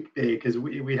weekday, because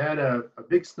we had a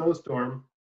big snowstorm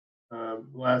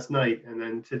last night, and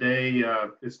then today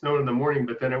it snowed in the morning,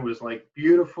 but then it was like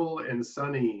beautiful and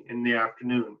sunny in the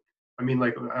afternoon. I mean,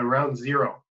 like around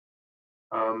 0.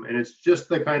 And it's just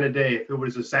the kind of day, if it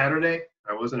was a Saturday,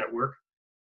 I wasn't at work,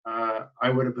 I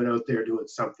would have been out there doing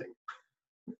something.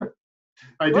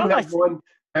 I do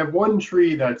have one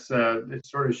tree that's it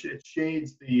sort of it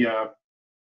shades the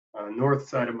north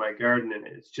side of my garden, and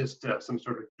it's just some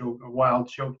sort of a wild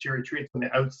choke cherry tree. It's on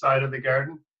the outside of the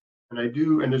garden,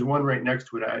 and there's one right next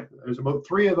to it. There's about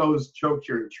 3 of those choke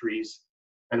cherry trees,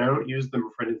 and I don't use them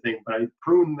for anything, but I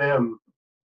prune them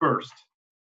first,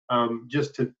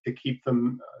 just to keep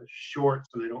them short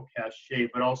so they don't cast shade,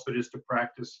 but also just to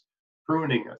practice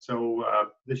pruning. So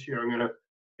this year I'm going to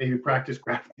maybe practice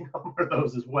grafting on one of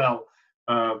those as well.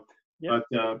 But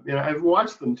I've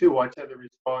watched them too, watch how they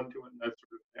respond to it and that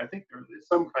sort of thing. I think there's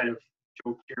some kind of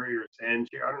choke cherry or sand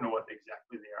cherry. I don't know what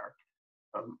exactly they are.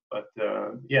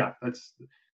 Yeah,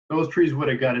 those trees would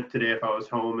have got it today if I was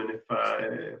home, and if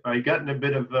I gotten a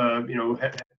bit of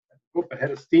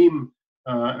head of steam,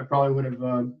 I probably would have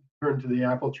turned to the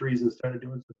apple trees and started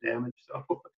doing some damage. So,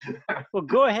 well,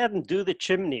 go ahead and do the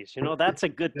chimneys. That's a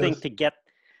good thing to get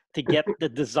the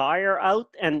desire out,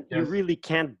 and you really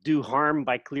can't do harm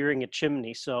by clearing a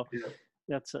chimney. So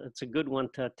it's a good one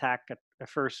to attack at the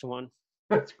first one.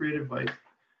 That's great advice.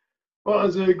 Well,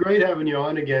 it's great having you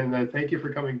on again. Thank you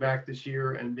for coming back this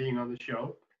year and being on the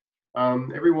show.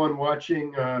 Everyone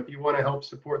watching, if you want to help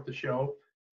support the show,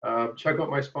 check out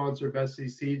my sponsor, Bessie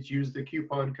Seeds. Use the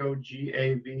coupon code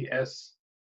GAVS20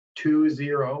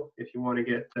 if you want to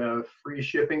get free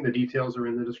shipping. The details are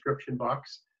in the description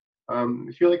box.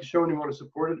 If you like the show and you want to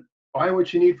support it, buy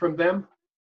what you need from them.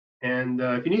 And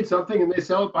if you need something and they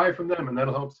sell it, buy it from them, and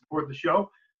that'll help support the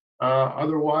show.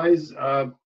 Otherwise,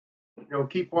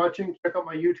 keep watching. Check out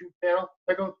my YouTube channel.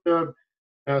 Check out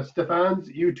Stefan's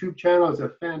YouTube channel. It's a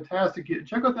fantastic.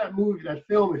 Check out that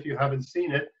film if you haven't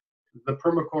seen it. The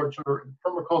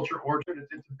permaculture orchard.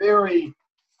 It's very.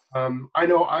 I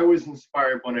know I was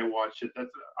inspired when I watched it.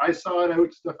 I saw it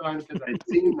out, Stefan, because I'd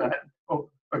seen that. Oh,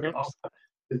 okay.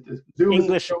 The Zoom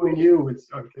is showing you. It's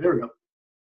okay. There we go.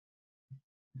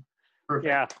 Perfect.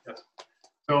 Yeah. Yes.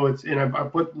 So I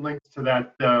put links to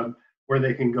that where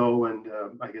they can go and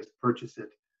I guess purchase it.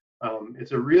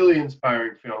 It's a really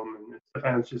inspiring film, and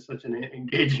Stefan's just such an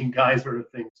engaging guy, sort of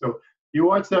thing. So you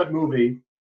watch that movie,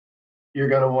 you're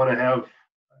going to want to have.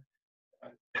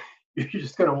 You're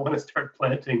just going to want to start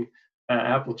planting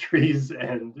apple trees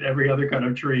and every other kind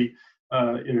of tree.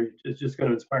 It's just going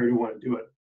to inspire you to want to do it.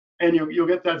 And you'll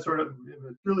get that sort of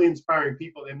truly inspiring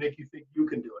people. They make you think you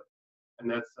can do it. And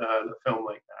that's the film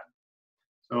like that.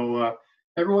 So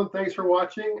everyone, thanks for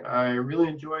watching. I really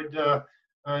enjoyed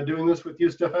doing this with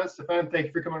you, Stefan. Stefan, thank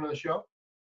you for coming on the show.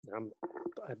 I'm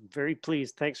very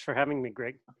pleased. Thanks for having me,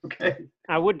 Greg. Okay.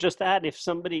 I would just add, if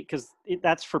somebody, because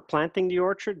that's for planting the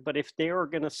orchard, but if they are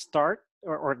going to start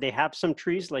or they have some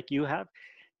trees like you have,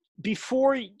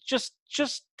 before, just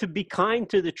to be kind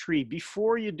to the tree,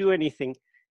 before you do anything,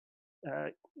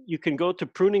 you can go to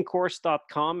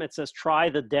pruningcourse.com. It says try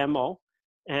the demo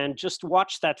and just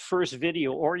watch that first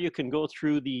video, or you can go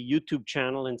through the YouTube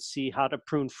channel and see how to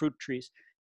prune fruit trees.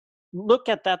 Look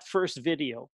at that first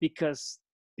video, because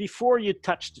before you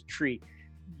touch the tree,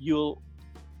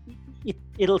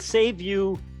 it'll save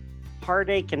you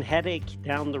heartache and headache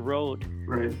down the road.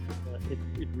 Right.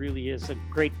 It really is a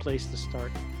great place to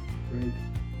start. Great.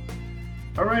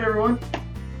 All right, everyone.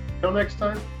 Till next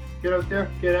time, get out there,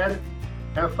 get at it,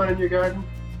 have fun in your garden.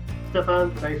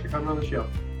 Stefan, thanks for coming on the show.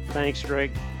 Thanks,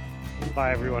 Greg.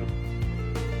 Bye, everyone.